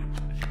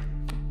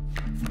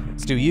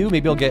 Let's do you.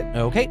 Maybe I'll get...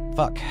 Okay,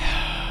 fuck.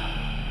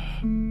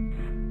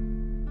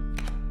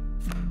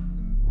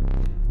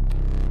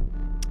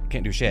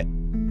 Can't do shit.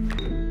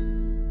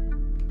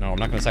 No, I'm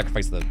not gonna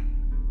sacrifice the...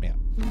 Yeah.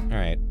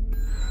 Alright.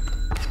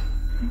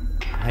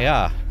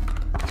 Hiya.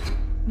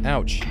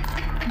 Ouch.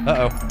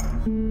 Uh-oh.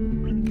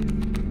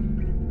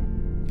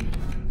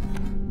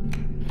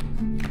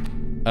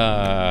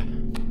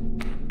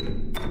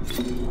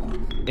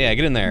 Yeah,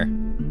 get in there.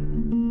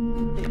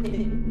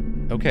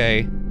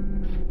 Okay.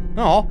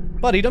 Aw,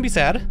 buddy, don't be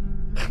sad.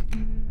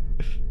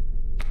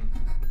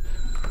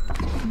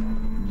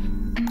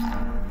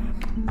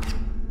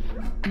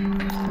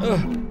 Ugh.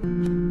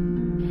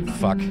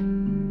 Fuck.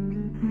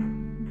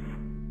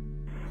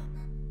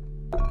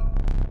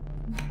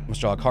 Let's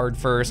draw a card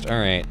first.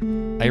 Alright.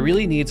 I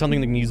really need something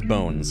that can use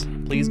bones.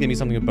 Please give me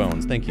something with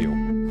bones. Thank you.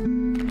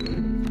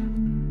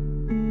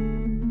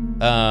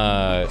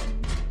 A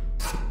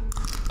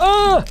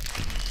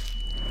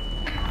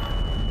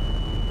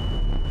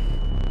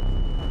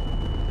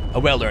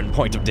well-earned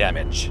point of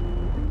damage.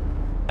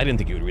 I didn't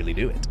think you would really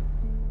do it.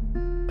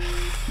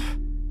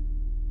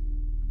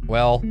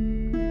 Well,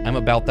 I'm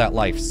about that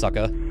life,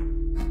 sucker.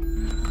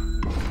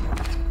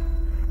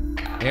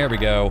 There we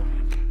go.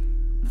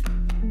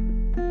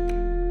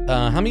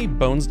 How many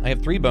bones? I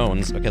have 3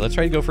 bones. Okay, let's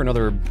try to go for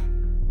another...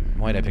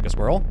 Why'd I pick a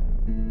squirrel?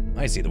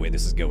 I see the way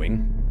this is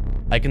going.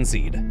 I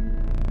concede.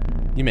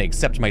 You may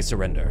accept my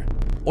surrender,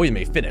 or you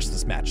may finish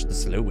this match the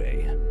slow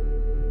way.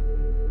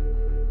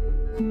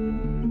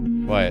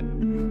 What?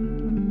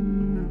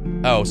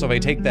 Oh, so if I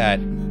take that,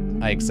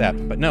 I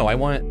accept. But no, I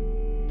want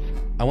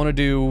to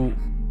do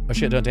a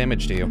shit ton of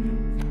damage to you.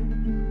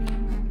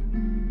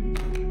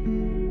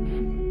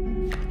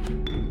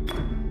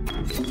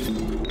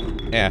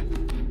 Yeah.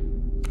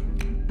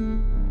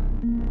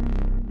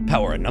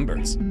 Power in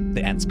numbers.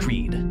 The Ant's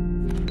Creed.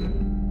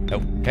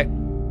 Okay.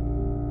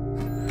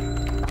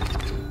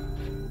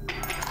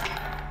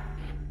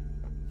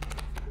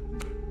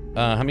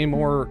 How many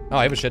more? Oh,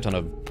 I have a shit ton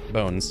of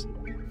bones.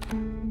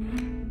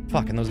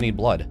 Fuck, and those need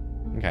blood.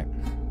 Okay.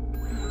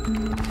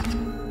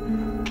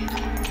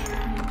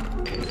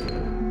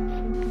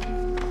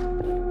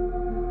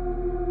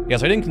 Yeah,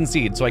 so I didn't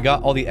concede, so I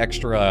got all the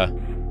extra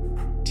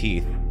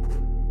teeth.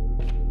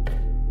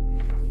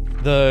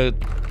 The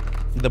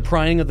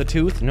prying of the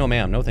tooth? No,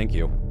 ma'am. No, thank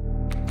you.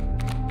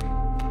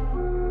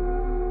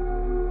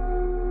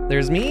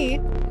 There's me.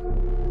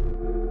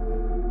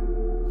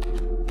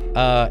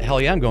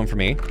 Hell yeah, I'm going for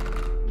me.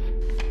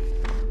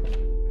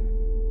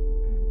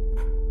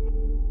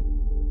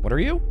 What are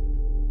you?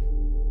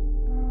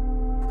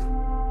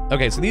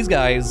 Okay, so these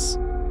guys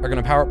are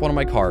gonna power up one of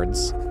my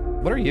cards.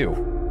 What are you?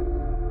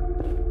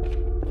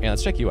 Yeah,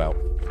 let's check you out.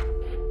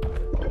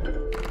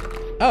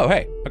 Oh,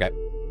 hey, okay.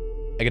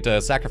 I get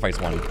to sacrifice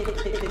one.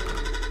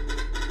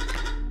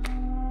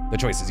 The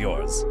choice is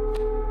yours.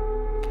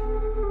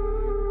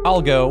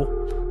 I'll go.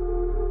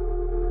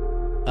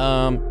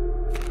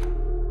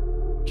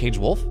 Cage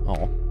wolf?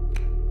 Oh.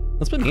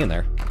 Let's put me in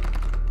there.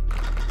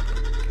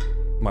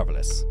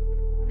 Marvelous.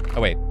 Oh,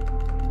 wait.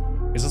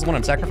 Is this the one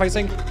I'm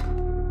sacrificing?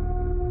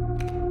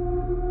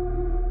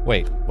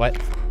 Wait, what?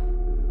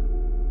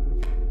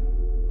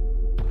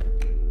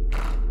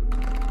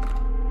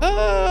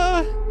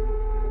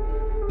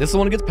 This is the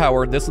one that gets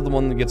powered. This is the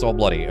one that gets all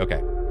bloody.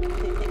 Okay.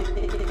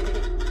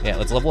 Yeah,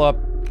 let's level up.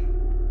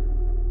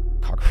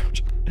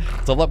 Cockroach.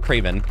 Let's level up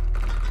Craven.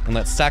 And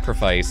let's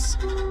sacrifice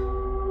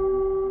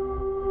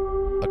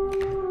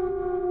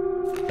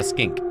a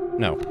skink.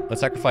 No,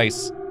 let's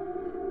sacrifice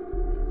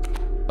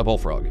a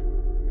bullfrog.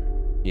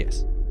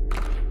 Yes.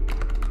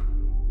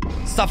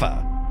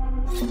 Suffer!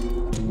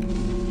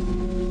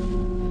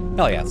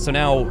 Hell yeah, so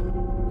now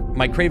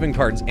my Craven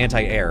card's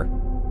anti-air.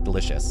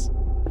 Delicious.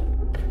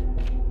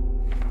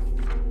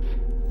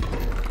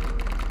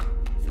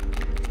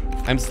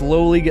 I'm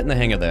slowly getting the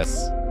hang of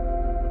this.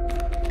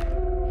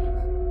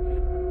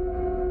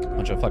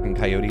 Bunch of fucking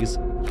coyotes,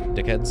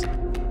 dickheads.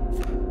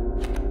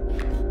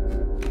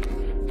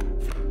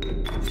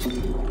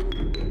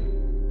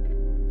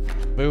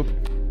 Boop.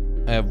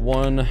 I have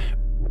one.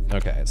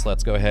 Okay, so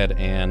let's go ahead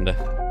and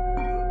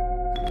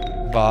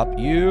bop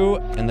you,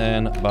 and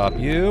then bop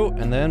you,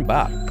 and then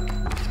bop.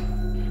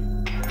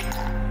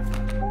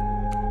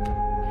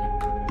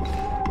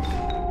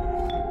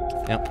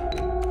 Yep.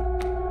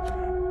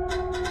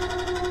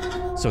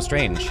 So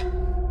strange.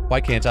 Why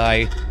can't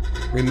I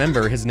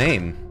remember his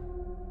name?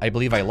 I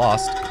believe I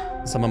lost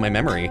some of my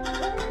memory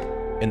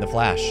in the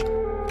flash.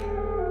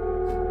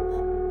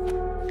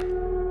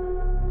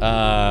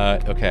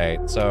 Okay,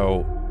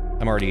 so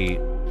I'm already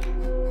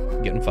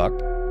getting fucked.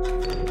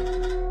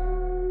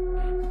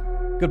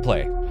 Good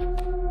play.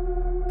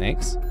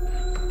 Thanks.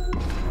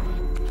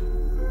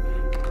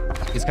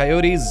 These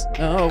coyotes,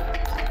 no.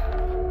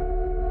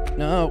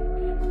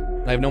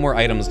 No. I have no more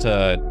items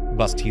to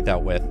bust teeth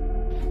out with.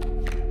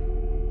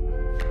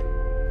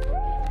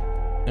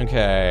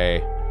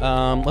 Okay,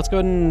 let's go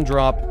ahead and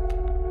drop...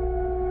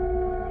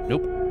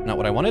 Nope, not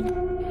what I wanted.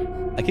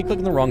 I keep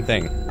clicking the wrong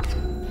thing.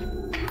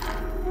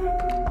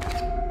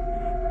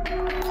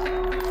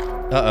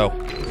 Uh-oh.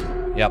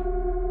 Yep.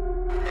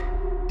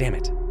 Damn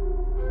it.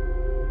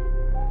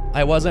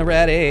 I wasn't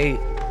ready.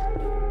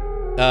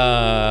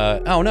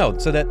 Oh no,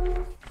 so that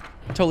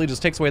totally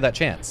just takes away that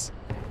chance.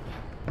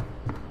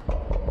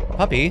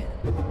 Puppy.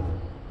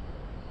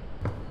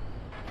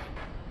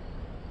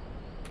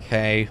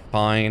 Okay,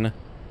 fine.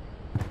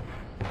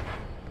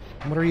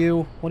 What are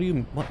you? What do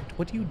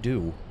you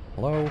do?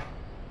 Hello?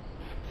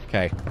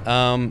 Okay.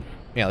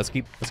 Yeah, let's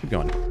keep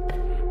going.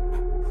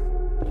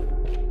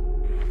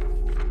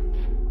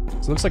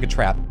 So it looks like a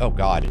trap. Oh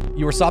god.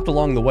 You were stopped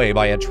along the way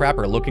by a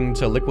trapper looking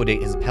to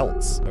liquidate his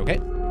pelts. Okay.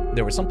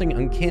 There was something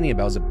uncanny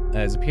about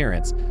his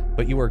appearance,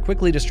 but you were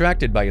quickly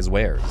distracted by his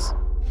wares.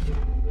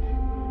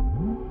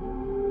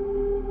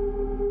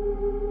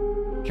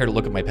 Care to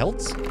look at my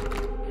pelts?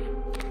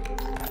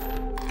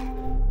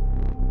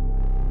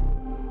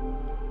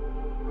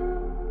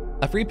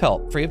 A free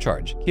pelt, free of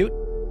charge. Cute.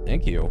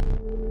 Thank you.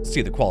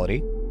 See the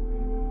quality.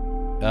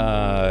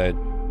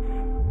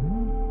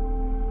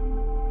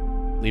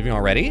 Leaving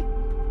already?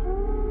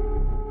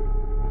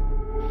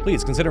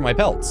 Please consider my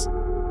pelts.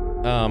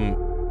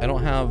 I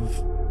don't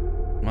have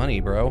money,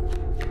 bro.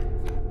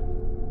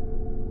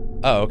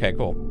 Oh, okay,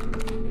 cool.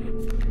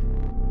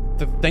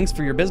 Thanks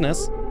for your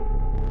business.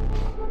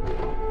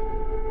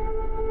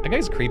 That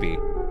guy's creepy.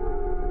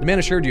 The man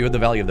assured you of the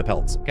value of the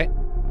pelts, okay?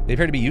 They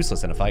appear to be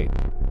useless in a fight.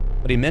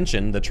 But he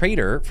mentioned the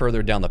trader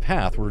further down the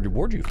path would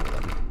reward you for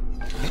them.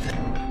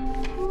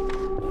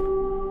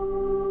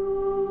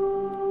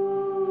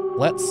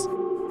 Let's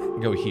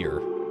go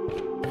here.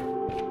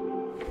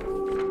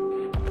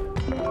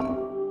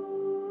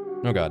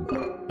 Oh god.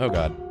 Oh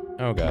god.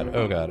 Oh god.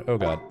 Oh god. Oh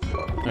god.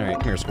 Alright,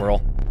 come here,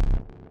 squirrel.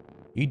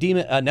 You deem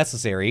it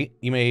necessary,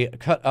 you may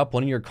cut up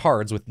one of your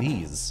cards with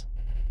these.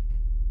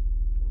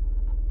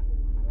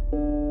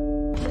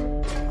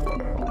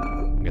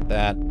 Get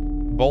that.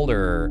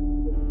 Boulder.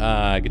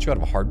 Get you out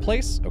of a hard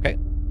place? Okay.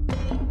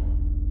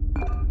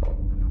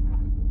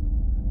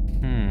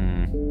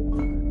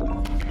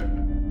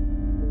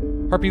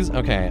 Harpies,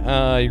 okay.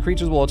 Your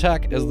creatures will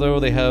attack as though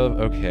they have,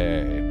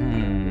 okay.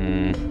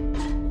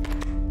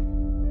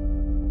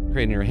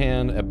 Create in your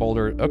hand, a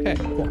boulder. Okay,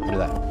 cool, I'll do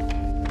that.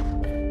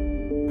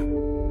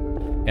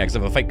 Yeah, because I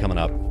have a fight coming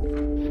up.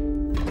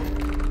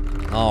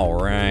 All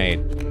right.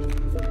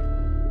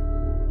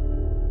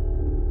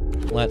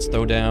 Let's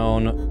throw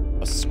down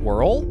a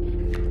squirrel.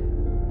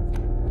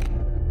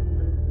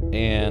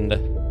 And...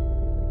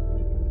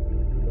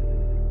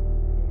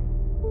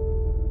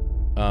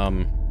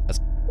 a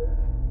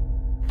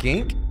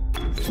skink?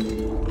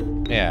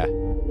 Yeah.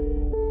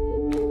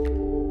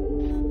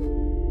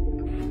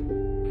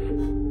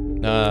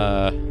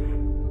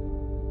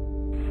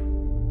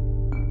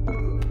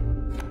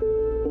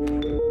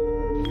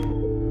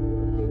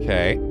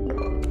 Okay. I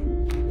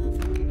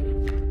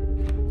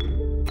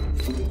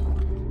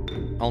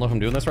don't know if I'm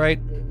doing this right.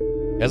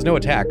 It has no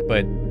attack,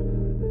 but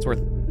it's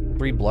worth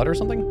 3 blood or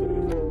something.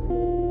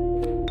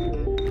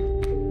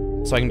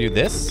 So I can do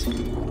this.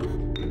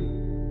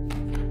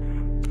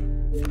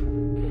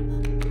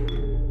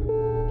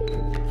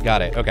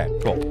 Got it. Okay,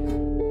 cool.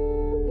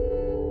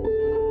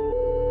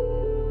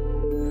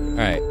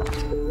 Alright.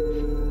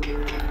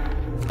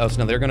 Oh, so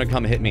now they're gonna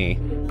come hit me.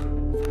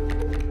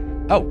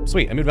 Oh,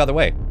 sweet. I moved out of the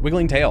way.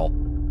 Wiggling tail.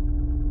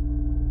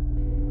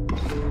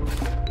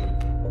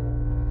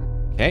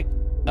 Okay.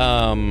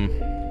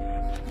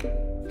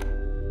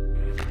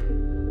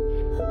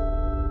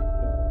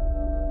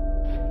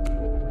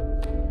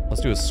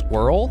 Let's do a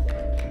squirrel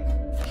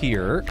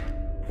here.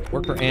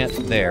 Worker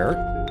ant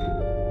there.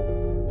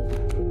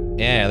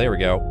 Yeah, there we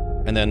go.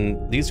 And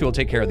then these two will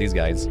take care of these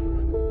guys.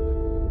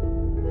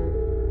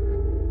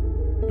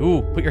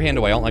 Ooh, put your hand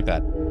away. I don't like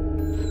that.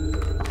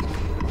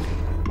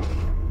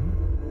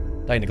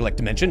 Did I neglect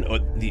to mention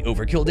the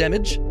overkill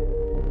damage?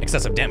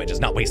 Excessive damage is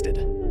not wasted.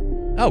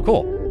 Oh,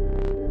 cool.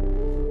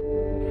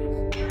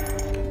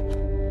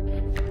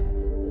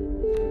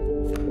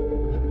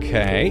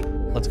 Okay,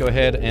 let's go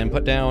ahead and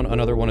put down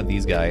another one of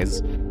these guys.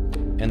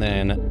 And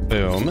then,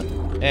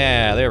 boom.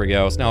 Yeah, there we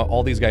go. So now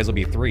all these guys will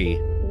be 3.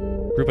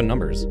 Group in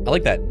numbers. I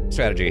like that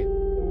strategy.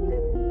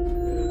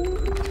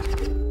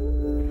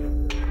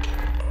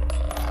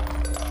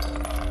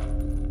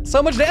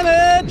 So much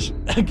damage!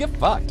 Get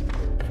fucked.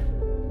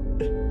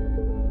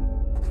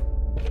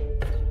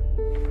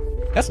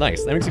 That's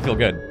nice. That makes me feel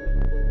good.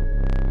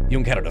 You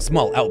encountered a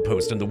small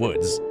outpost in the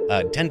woods,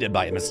 tended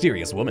by a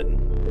mysterious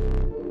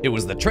woman. It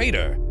was the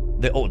trader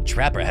the old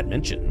trapper had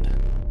mentioned.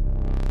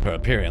 Her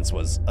appearance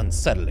was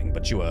unsettling,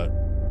 but you were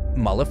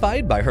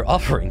mollified by her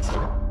offerings.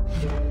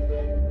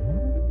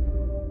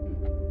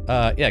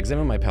 Yeah,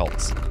 examine my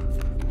pelts.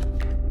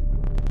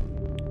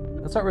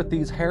 Let's start with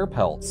these hair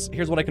pelts.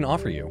 Here's what I can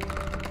offer you.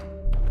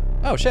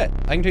 Oh shit,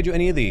 I can trade you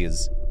any of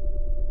these.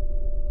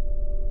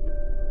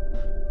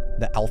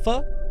 The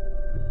alpha?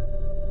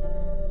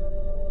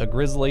 A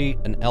grizzly,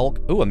 an elk,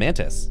 ooh, a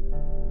mantis.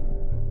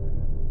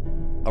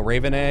 A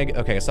raven egg.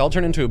 Okay, so I'll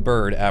turn into a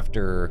bird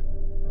after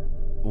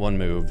one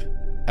move.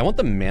 I want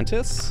the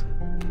mantis.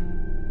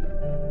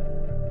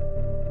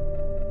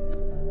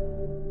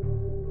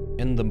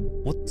 And the,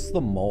 what's the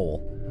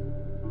mole?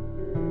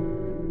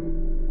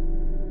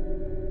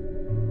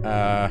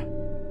 A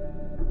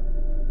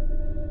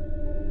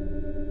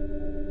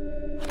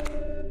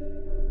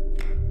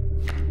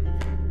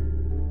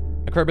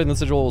carbon in the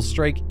sigil will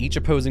strike each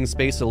opposing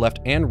space to the left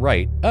and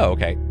right. Oh,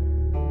 okay.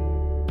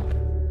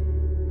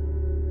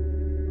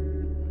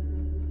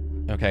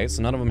 Okay,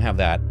 so none of them have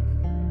that.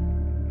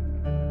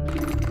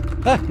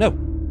 Ah, no!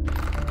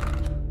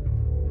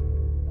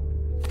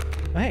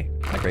 Oh, hey,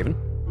 MrKravin.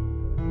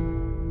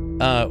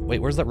 Wait,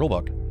 where's that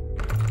rulebook?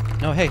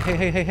 No, hey,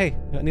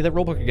 I need that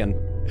rulebook again.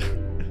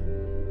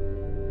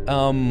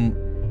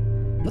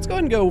 Let's go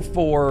ahead and go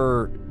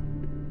for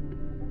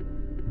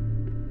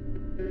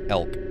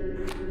elk.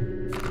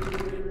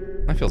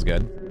 That feels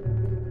good.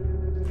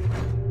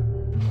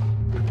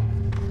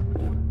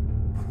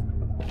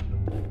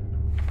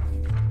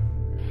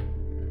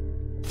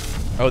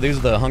 Oh, these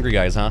are the hungry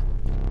guys, huh?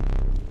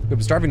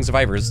 Group of starving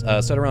survivors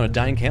sit around a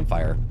dying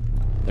campfire.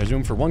 There's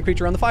room for one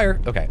creature on the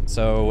fire. Okay,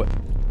 so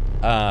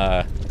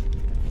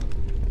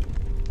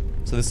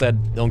this said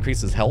it'll increase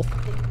his health?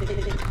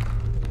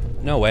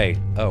 No way.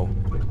 Oh.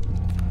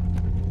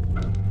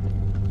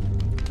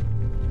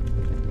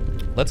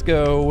 Let's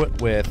go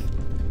with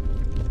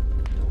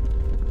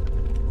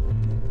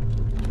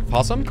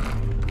possum.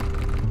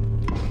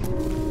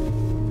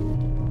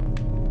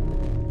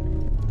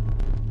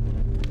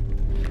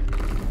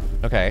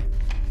 Okay.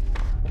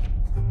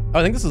 Oh,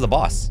 I think this is a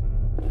boss.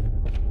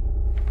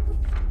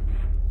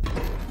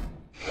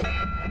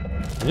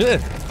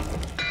 Ugh.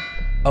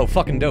 Oh,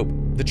 fucking dope.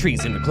 The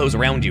trees seemed to close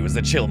around you as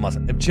the chill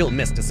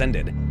mist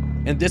descended.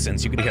 In the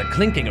distance, you could hear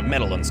clinking of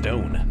metal and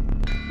stone.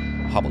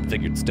 A hobbled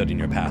figure stood in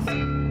your path.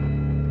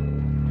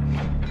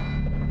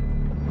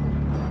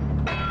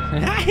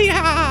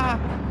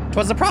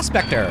 "'Twas a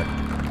prospector!"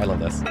 I love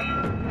this.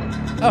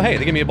 Oh, hey,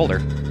 they gave me a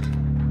boulder.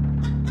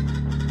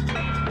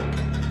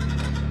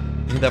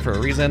 I did that for a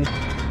reason.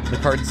 The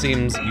card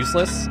seems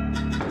useless,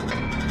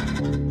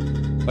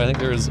 but I think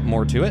there's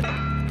more to it.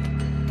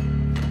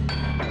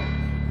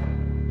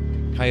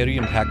 Coyote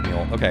and pack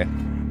mule. Okay,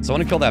 so I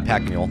want to kill that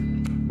pack mule.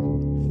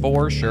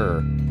 For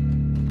sure.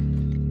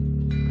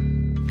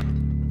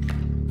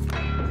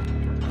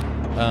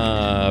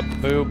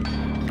 Boop.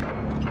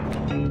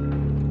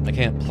 I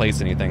can't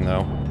place anything,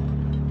 though.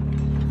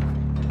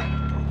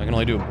 I can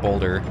only do a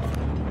boulder.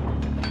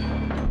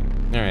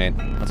 Alright,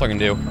 that's all I can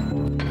do.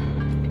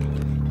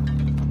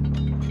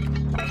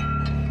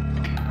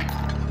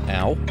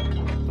 Ow.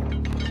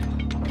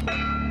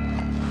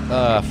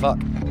 Fuck.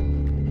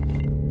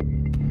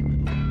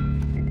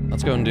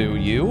 Let's go and do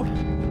you.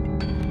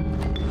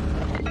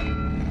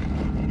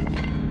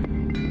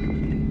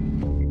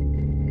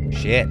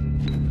 Shit.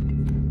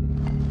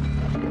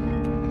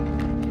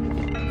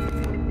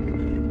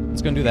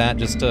 Let's go and do that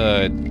just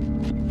to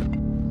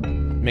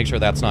make sure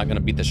that's not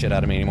gonna beat the shit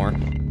out of me anymore.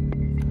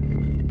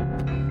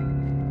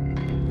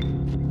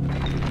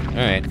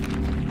 Alright.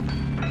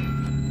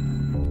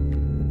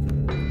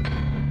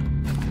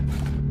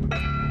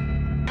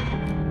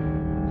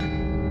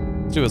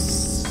 Let's do a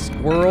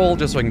squirrel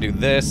just so I can do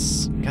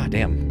this. God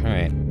damn.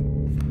 Alright.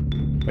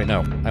 Wait,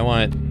 no. I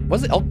want...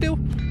 What does the elk do?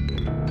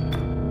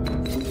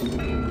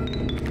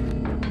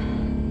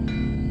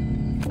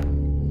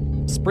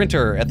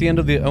 Sprinter. At the end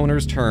of the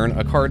owner's turn,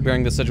 a card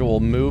bearing the sigil will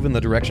move in the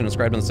direction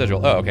inscribed on the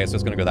sigil. Oh, okay, so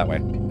it's gonna go that way.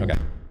 Okay.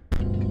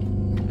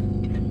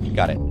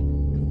 Got it.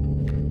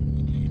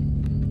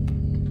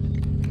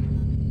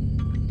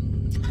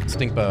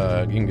 Stink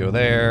bug, you can go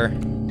there.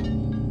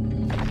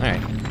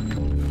 Alright.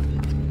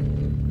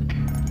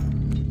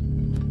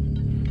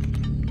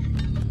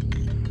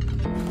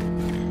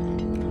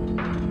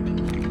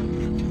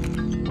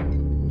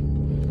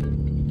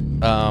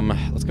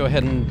 Let's go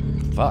ahead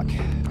and fuck.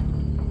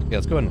 Yeah,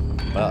 let's go ahead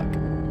and fuck.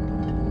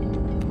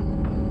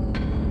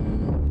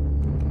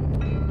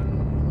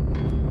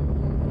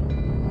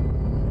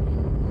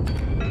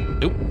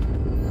 Oop.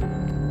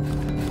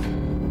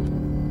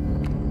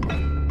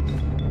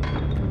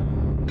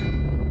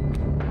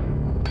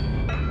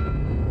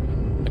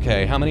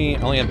 Okay, how many?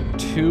 I only have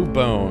 2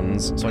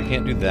 bones, so I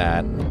can't do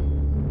that.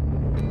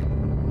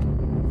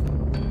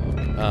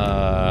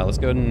 Let's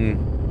go ahead and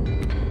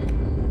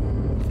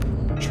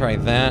try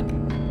that.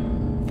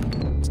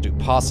 Let's do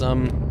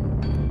possum.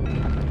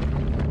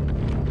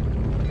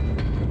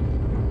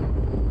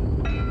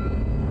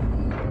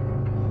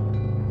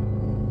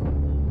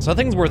 So that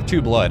thing's worth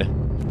 2 blood.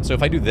 So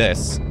if I do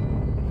this...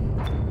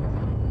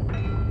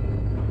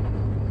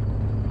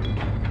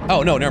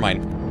 Oh, no, never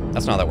mind.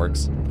 That's not how that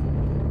works.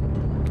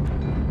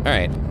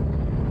 Alright.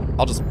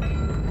 I'll just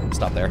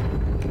stop there.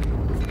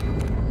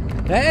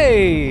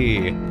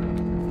 Hey!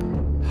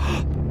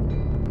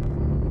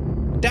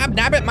 Dab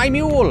nabbit, my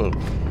mule!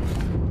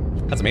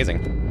 That's amazing.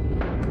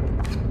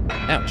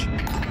 Ouch.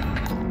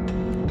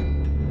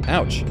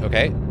 Ouch,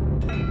 okay.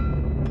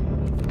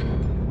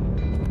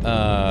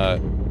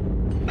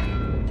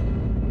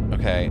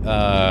 Okay,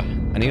 I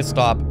need to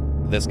stop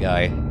this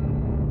guy.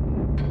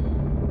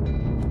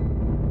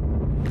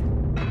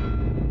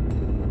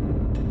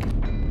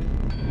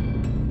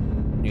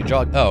 You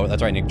jog. Oh,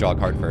 that's right, I need to jog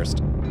hard first.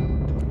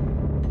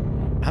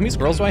 How many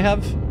squirrels do I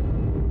have?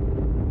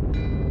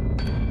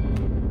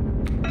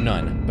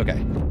 None.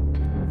 Okay.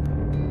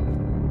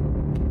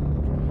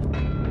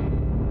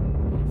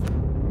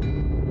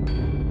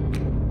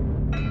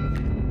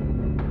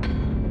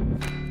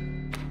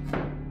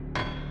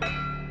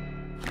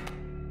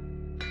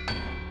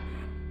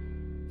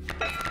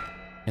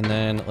 And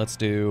then let's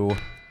do...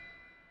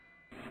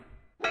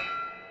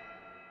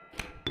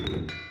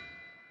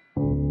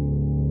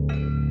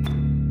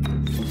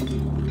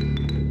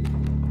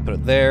 Put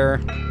it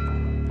there.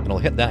 It'll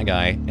hit that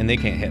guy, and they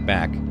can't hit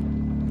back.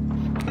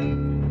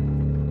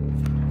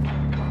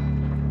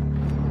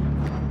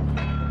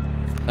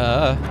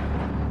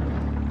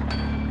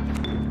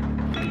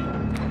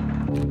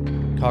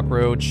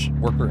 Cockroach,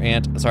 worker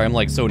ant. Sorry, I'm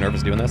like so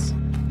nervous doing this.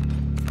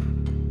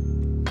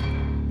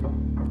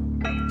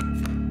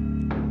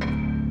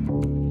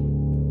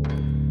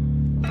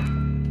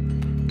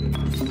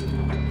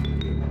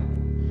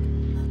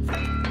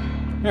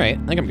 Alright,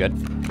 I think I'm good.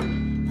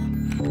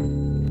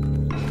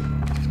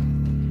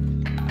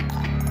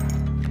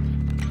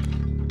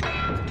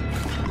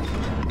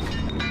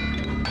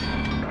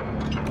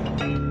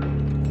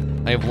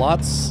 I have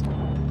lots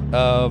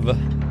of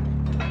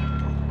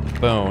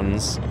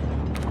bones.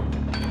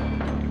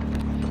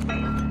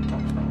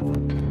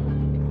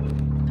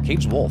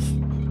 Caged wolf.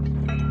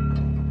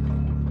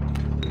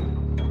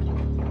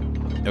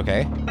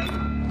 Okay.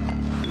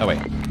 Oh, wait.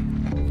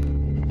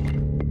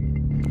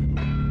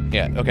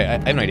 Yeah, okay, I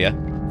have an idea.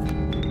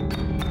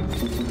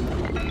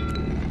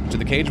 To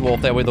the caged wolf,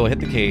 that way they'll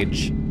hit the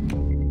cage.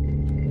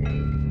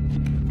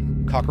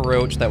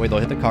 Cockroach, that way they'll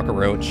hit the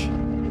cockroach.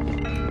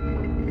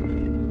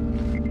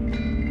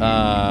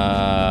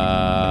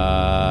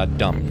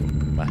 Dumb.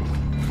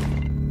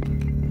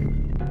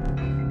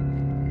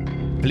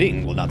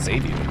 Fleeing will not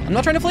save you. I'm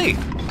not trying to flee!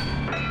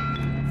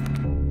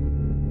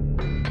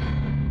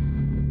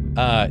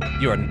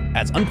 You are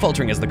as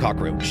unfaltering as the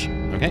cockroach.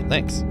 Okay,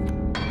 thanks.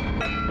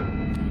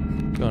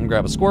 Go and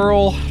grab a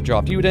squirrel,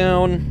 drop you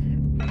down.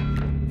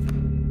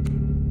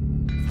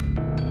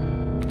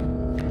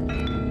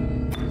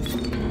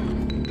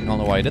 I don't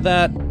know why I did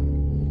that.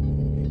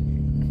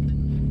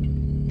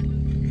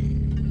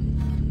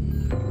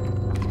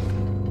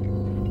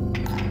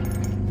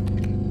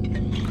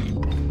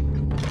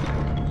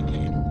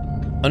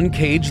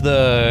 Uncage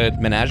the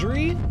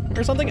menagerie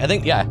or something? I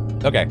think, yeah.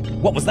 Okay.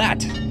 What was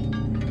that?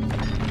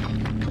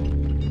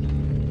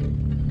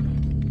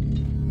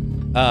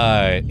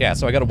 Yeah,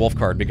 so I got a wolf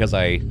card because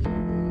I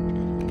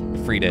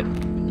freed it.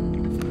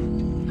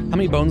 How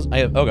many bones? I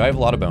have a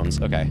lot of bones.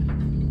 Okay.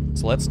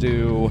 So let's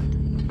do...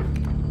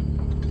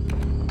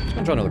 I'm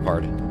gonna draw another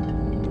card.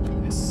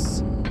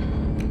 Yes.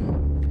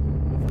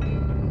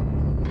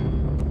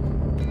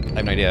 I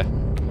have an idea.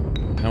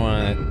 I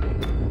want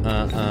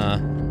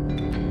to...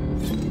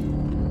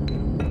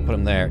 Put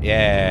him there.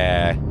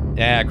 Yeah.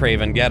 Yeah,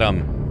 Craven, get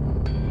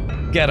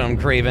him. Get him,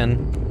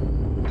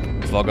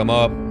 Craven. Fuck him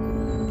up.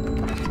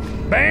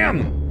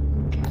 Bam!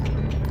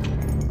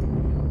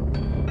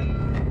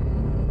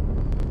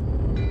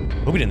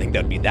 But we didn't think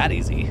that'd be that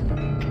easy.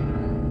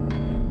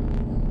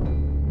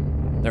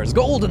 There's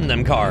gold in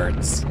them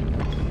cards.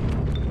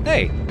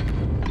 Hey!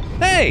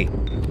 Hey!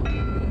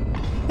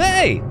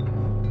 Hey!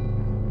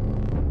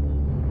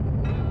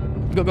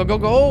 Go, go, go,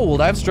 gold!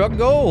 I've struck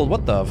gold!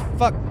 What the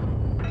fuck?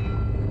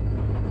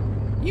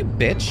 You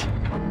bitch.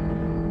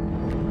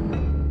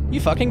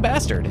 You fucking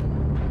bastard.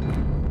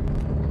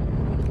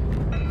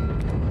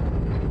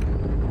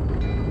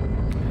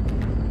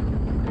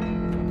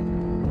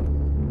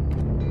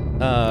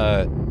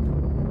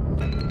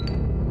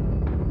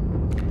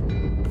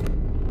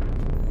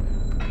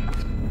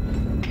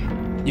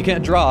 You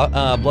can't draw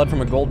blood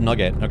from a gold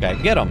nugget. Okay,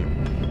 get him.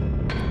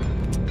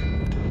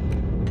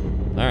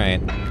 All right.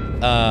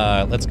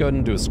 Let's go ahead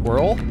and do a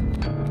squirrel.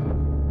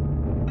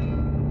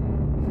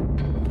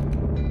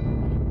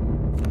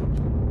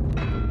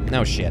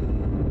 No shit.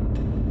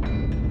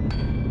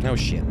 No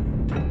shit.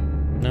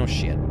 No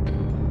shit.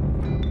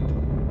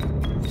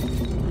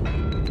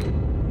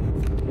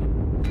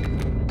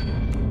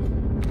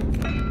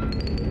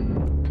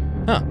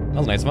 Huh, that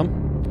was nice of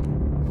him.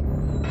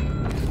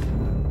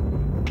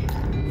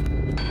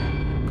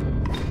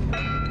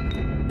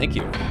 Thank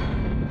you.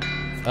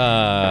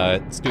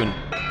 Let's do an...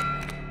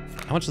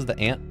 How much is the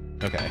ant?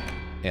 Okay.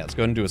 Yeah, let's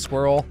go ahead and do a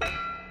squirrel.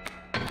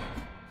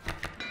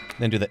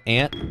 Then do the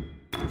ant.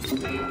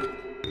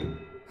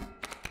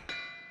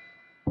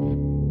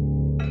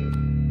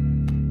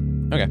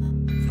 Okay.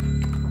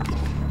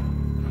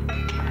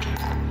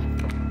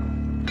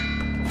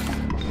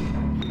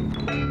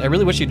 I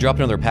really wish you'd drop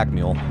another pack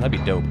mule. That'd be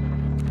dope.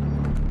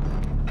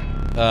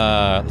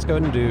 Let's go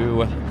ahead and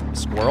do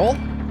squirrel.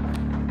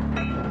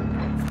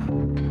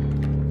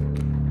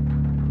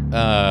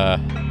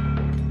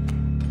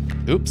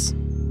 Oops.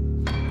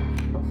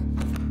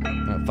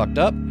 Fucked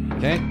up.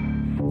 Okay.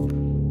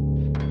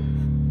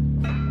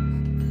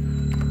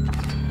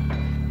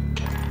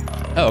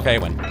 Oh, okay, I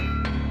win.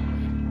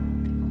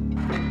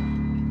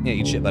 Yeah,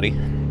 eat shit, buddy.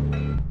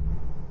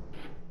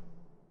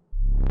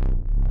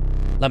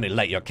 Let me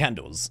light your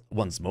candles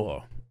once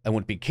more. I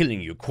won't be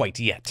killing you quite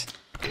yet.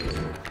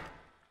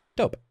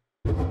 Dope.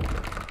 Got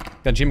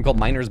an achievement called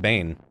Miner's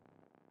Bane.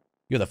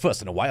 You're the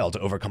first in a while to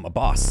overcome a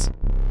boss.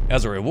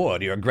 As a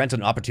reward, you are granted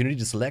an opportunity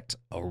to select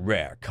a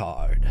rare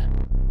card.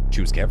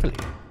 Choose carefully.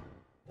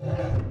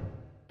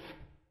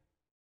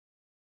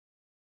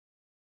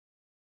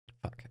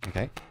 Fuck,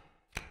 okay.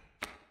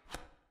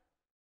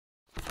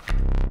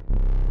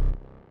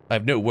 I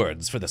have no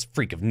words for this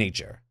freak of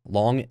nature.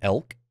 Long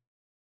elk.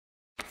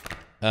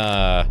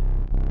 Rat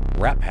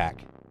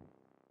pack.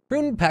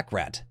 Pruned pack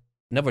rat.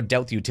 Never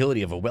doubt the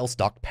utility of a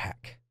well-stocked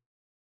pack.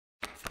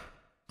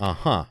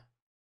 Uh-huh.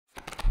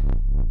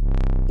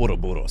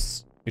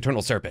 Ouroboros.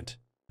 Eternal serpent.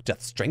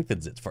 Death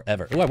strengthens it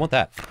forever. Oh, I want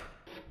that.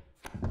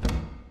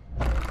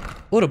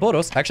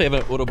 Ouroboros. I actually have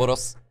an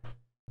Ouroboros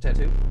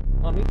tattoo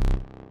on me.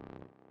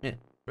 Yeah,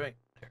 right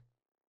there.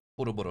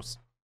 Ouroboros.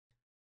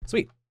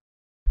 Sweet.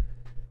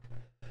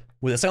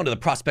 With the sound of the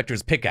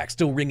prospector's pickaxe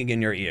still ringing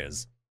in your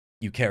ears,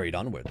 you carried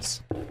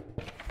onwards.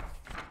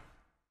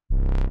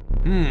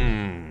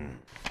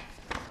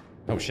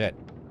 Oh shit.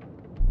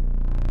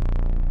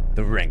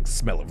 The rank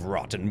smell of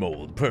rotten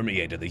mold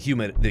permeated the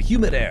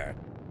humid air.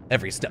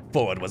 Every step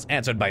forward was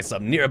answered by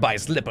some nearby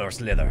slip or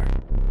slither.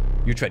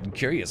 You tread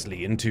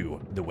curiously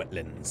into the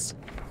wetlands.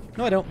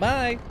 No, I don't.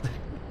 Bye.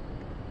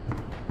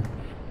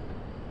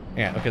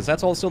 Yeah, okay, so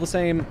that's all still the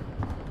same.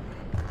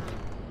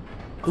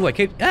 Ooh, I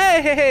can't.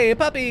 Hey,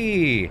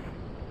 puppy!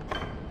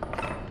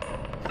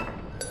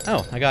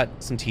 Oh, I got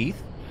some teeth.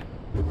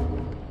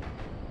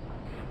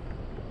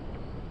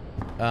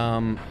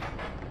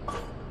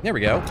 There we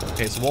go.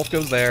 Okay, so wolf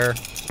goes there.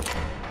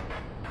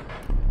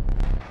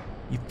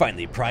 You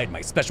finally pried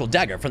my special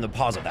dagger from the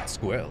paws of that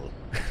squirrel.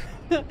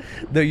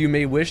 Though you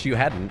may wish you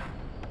hadn't.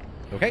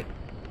 Okay.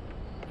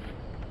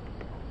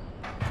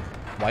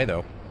 Why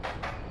though?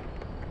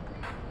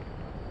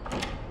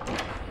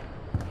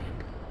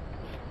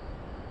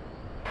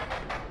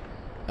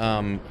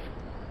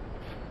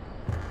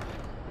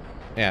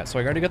 Yeah, so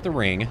I already got the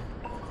ring.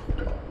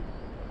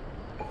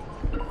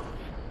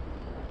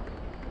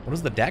 What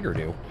does the dagger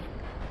do?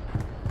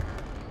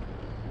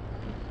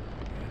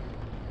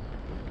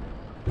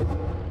 Can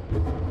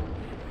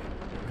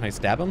I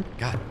stab him?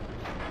 God.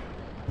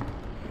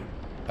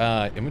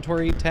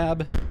 Inventory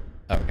tab?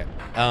 Oh, okay.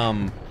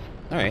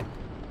 Alright.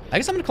 I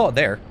guess I'm gonna call it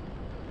there.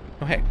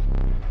 Oh, hey.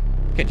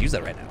 Can't use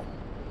that right now.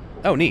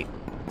 Oh, neat.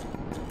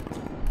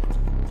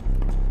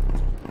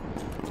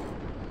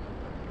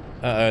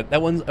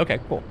 That one's, okay,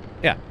 cool.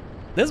 Yeah.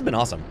 This has been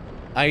awesome.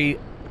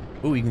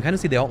 Ooh, you can kind of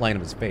see the outline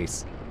of his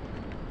face.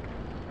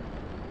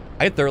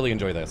 I thoroughly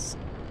enjoy this.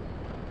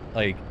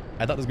 Like,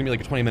 I thought this was gonna be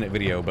like a 20-minute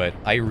video, but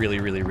I really,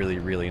 really, really,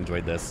 really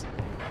enjoyed this.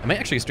 I might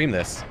actually stream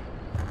this,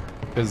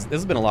 because this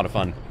has been a lot of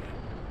fun.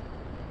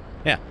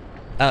 Yeah.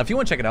 If you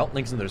want to check it out,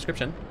 links in the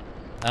description.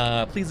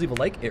 Please leave a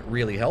like, it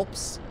really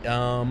helps.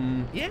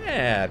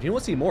 Yeah, if you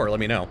want to see more, let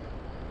me know.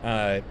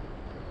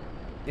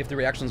 If the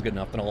reaction's good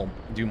enough, then I'll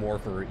do more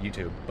for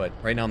YouTube. But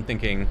right now I'm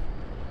thinking,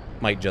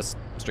 might just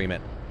stream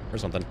it or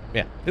something.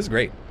 Yeah, this is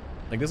great.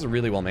 Like, this is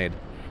really well made.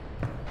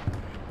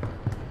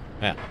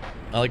 Yeah,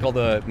 I like all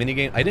the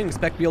minigame. I didn't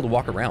expect to be able to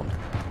walk around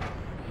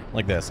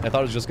like this. I thought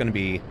it was just going to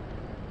be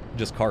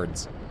just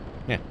cards.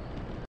 Yeah.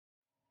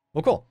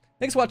 Well, cool.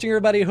 Thanks for watching,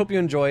 everybody. Hope you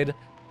enjoyed.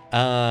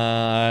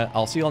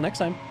 I'll see you all next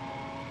time.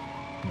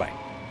 Bye.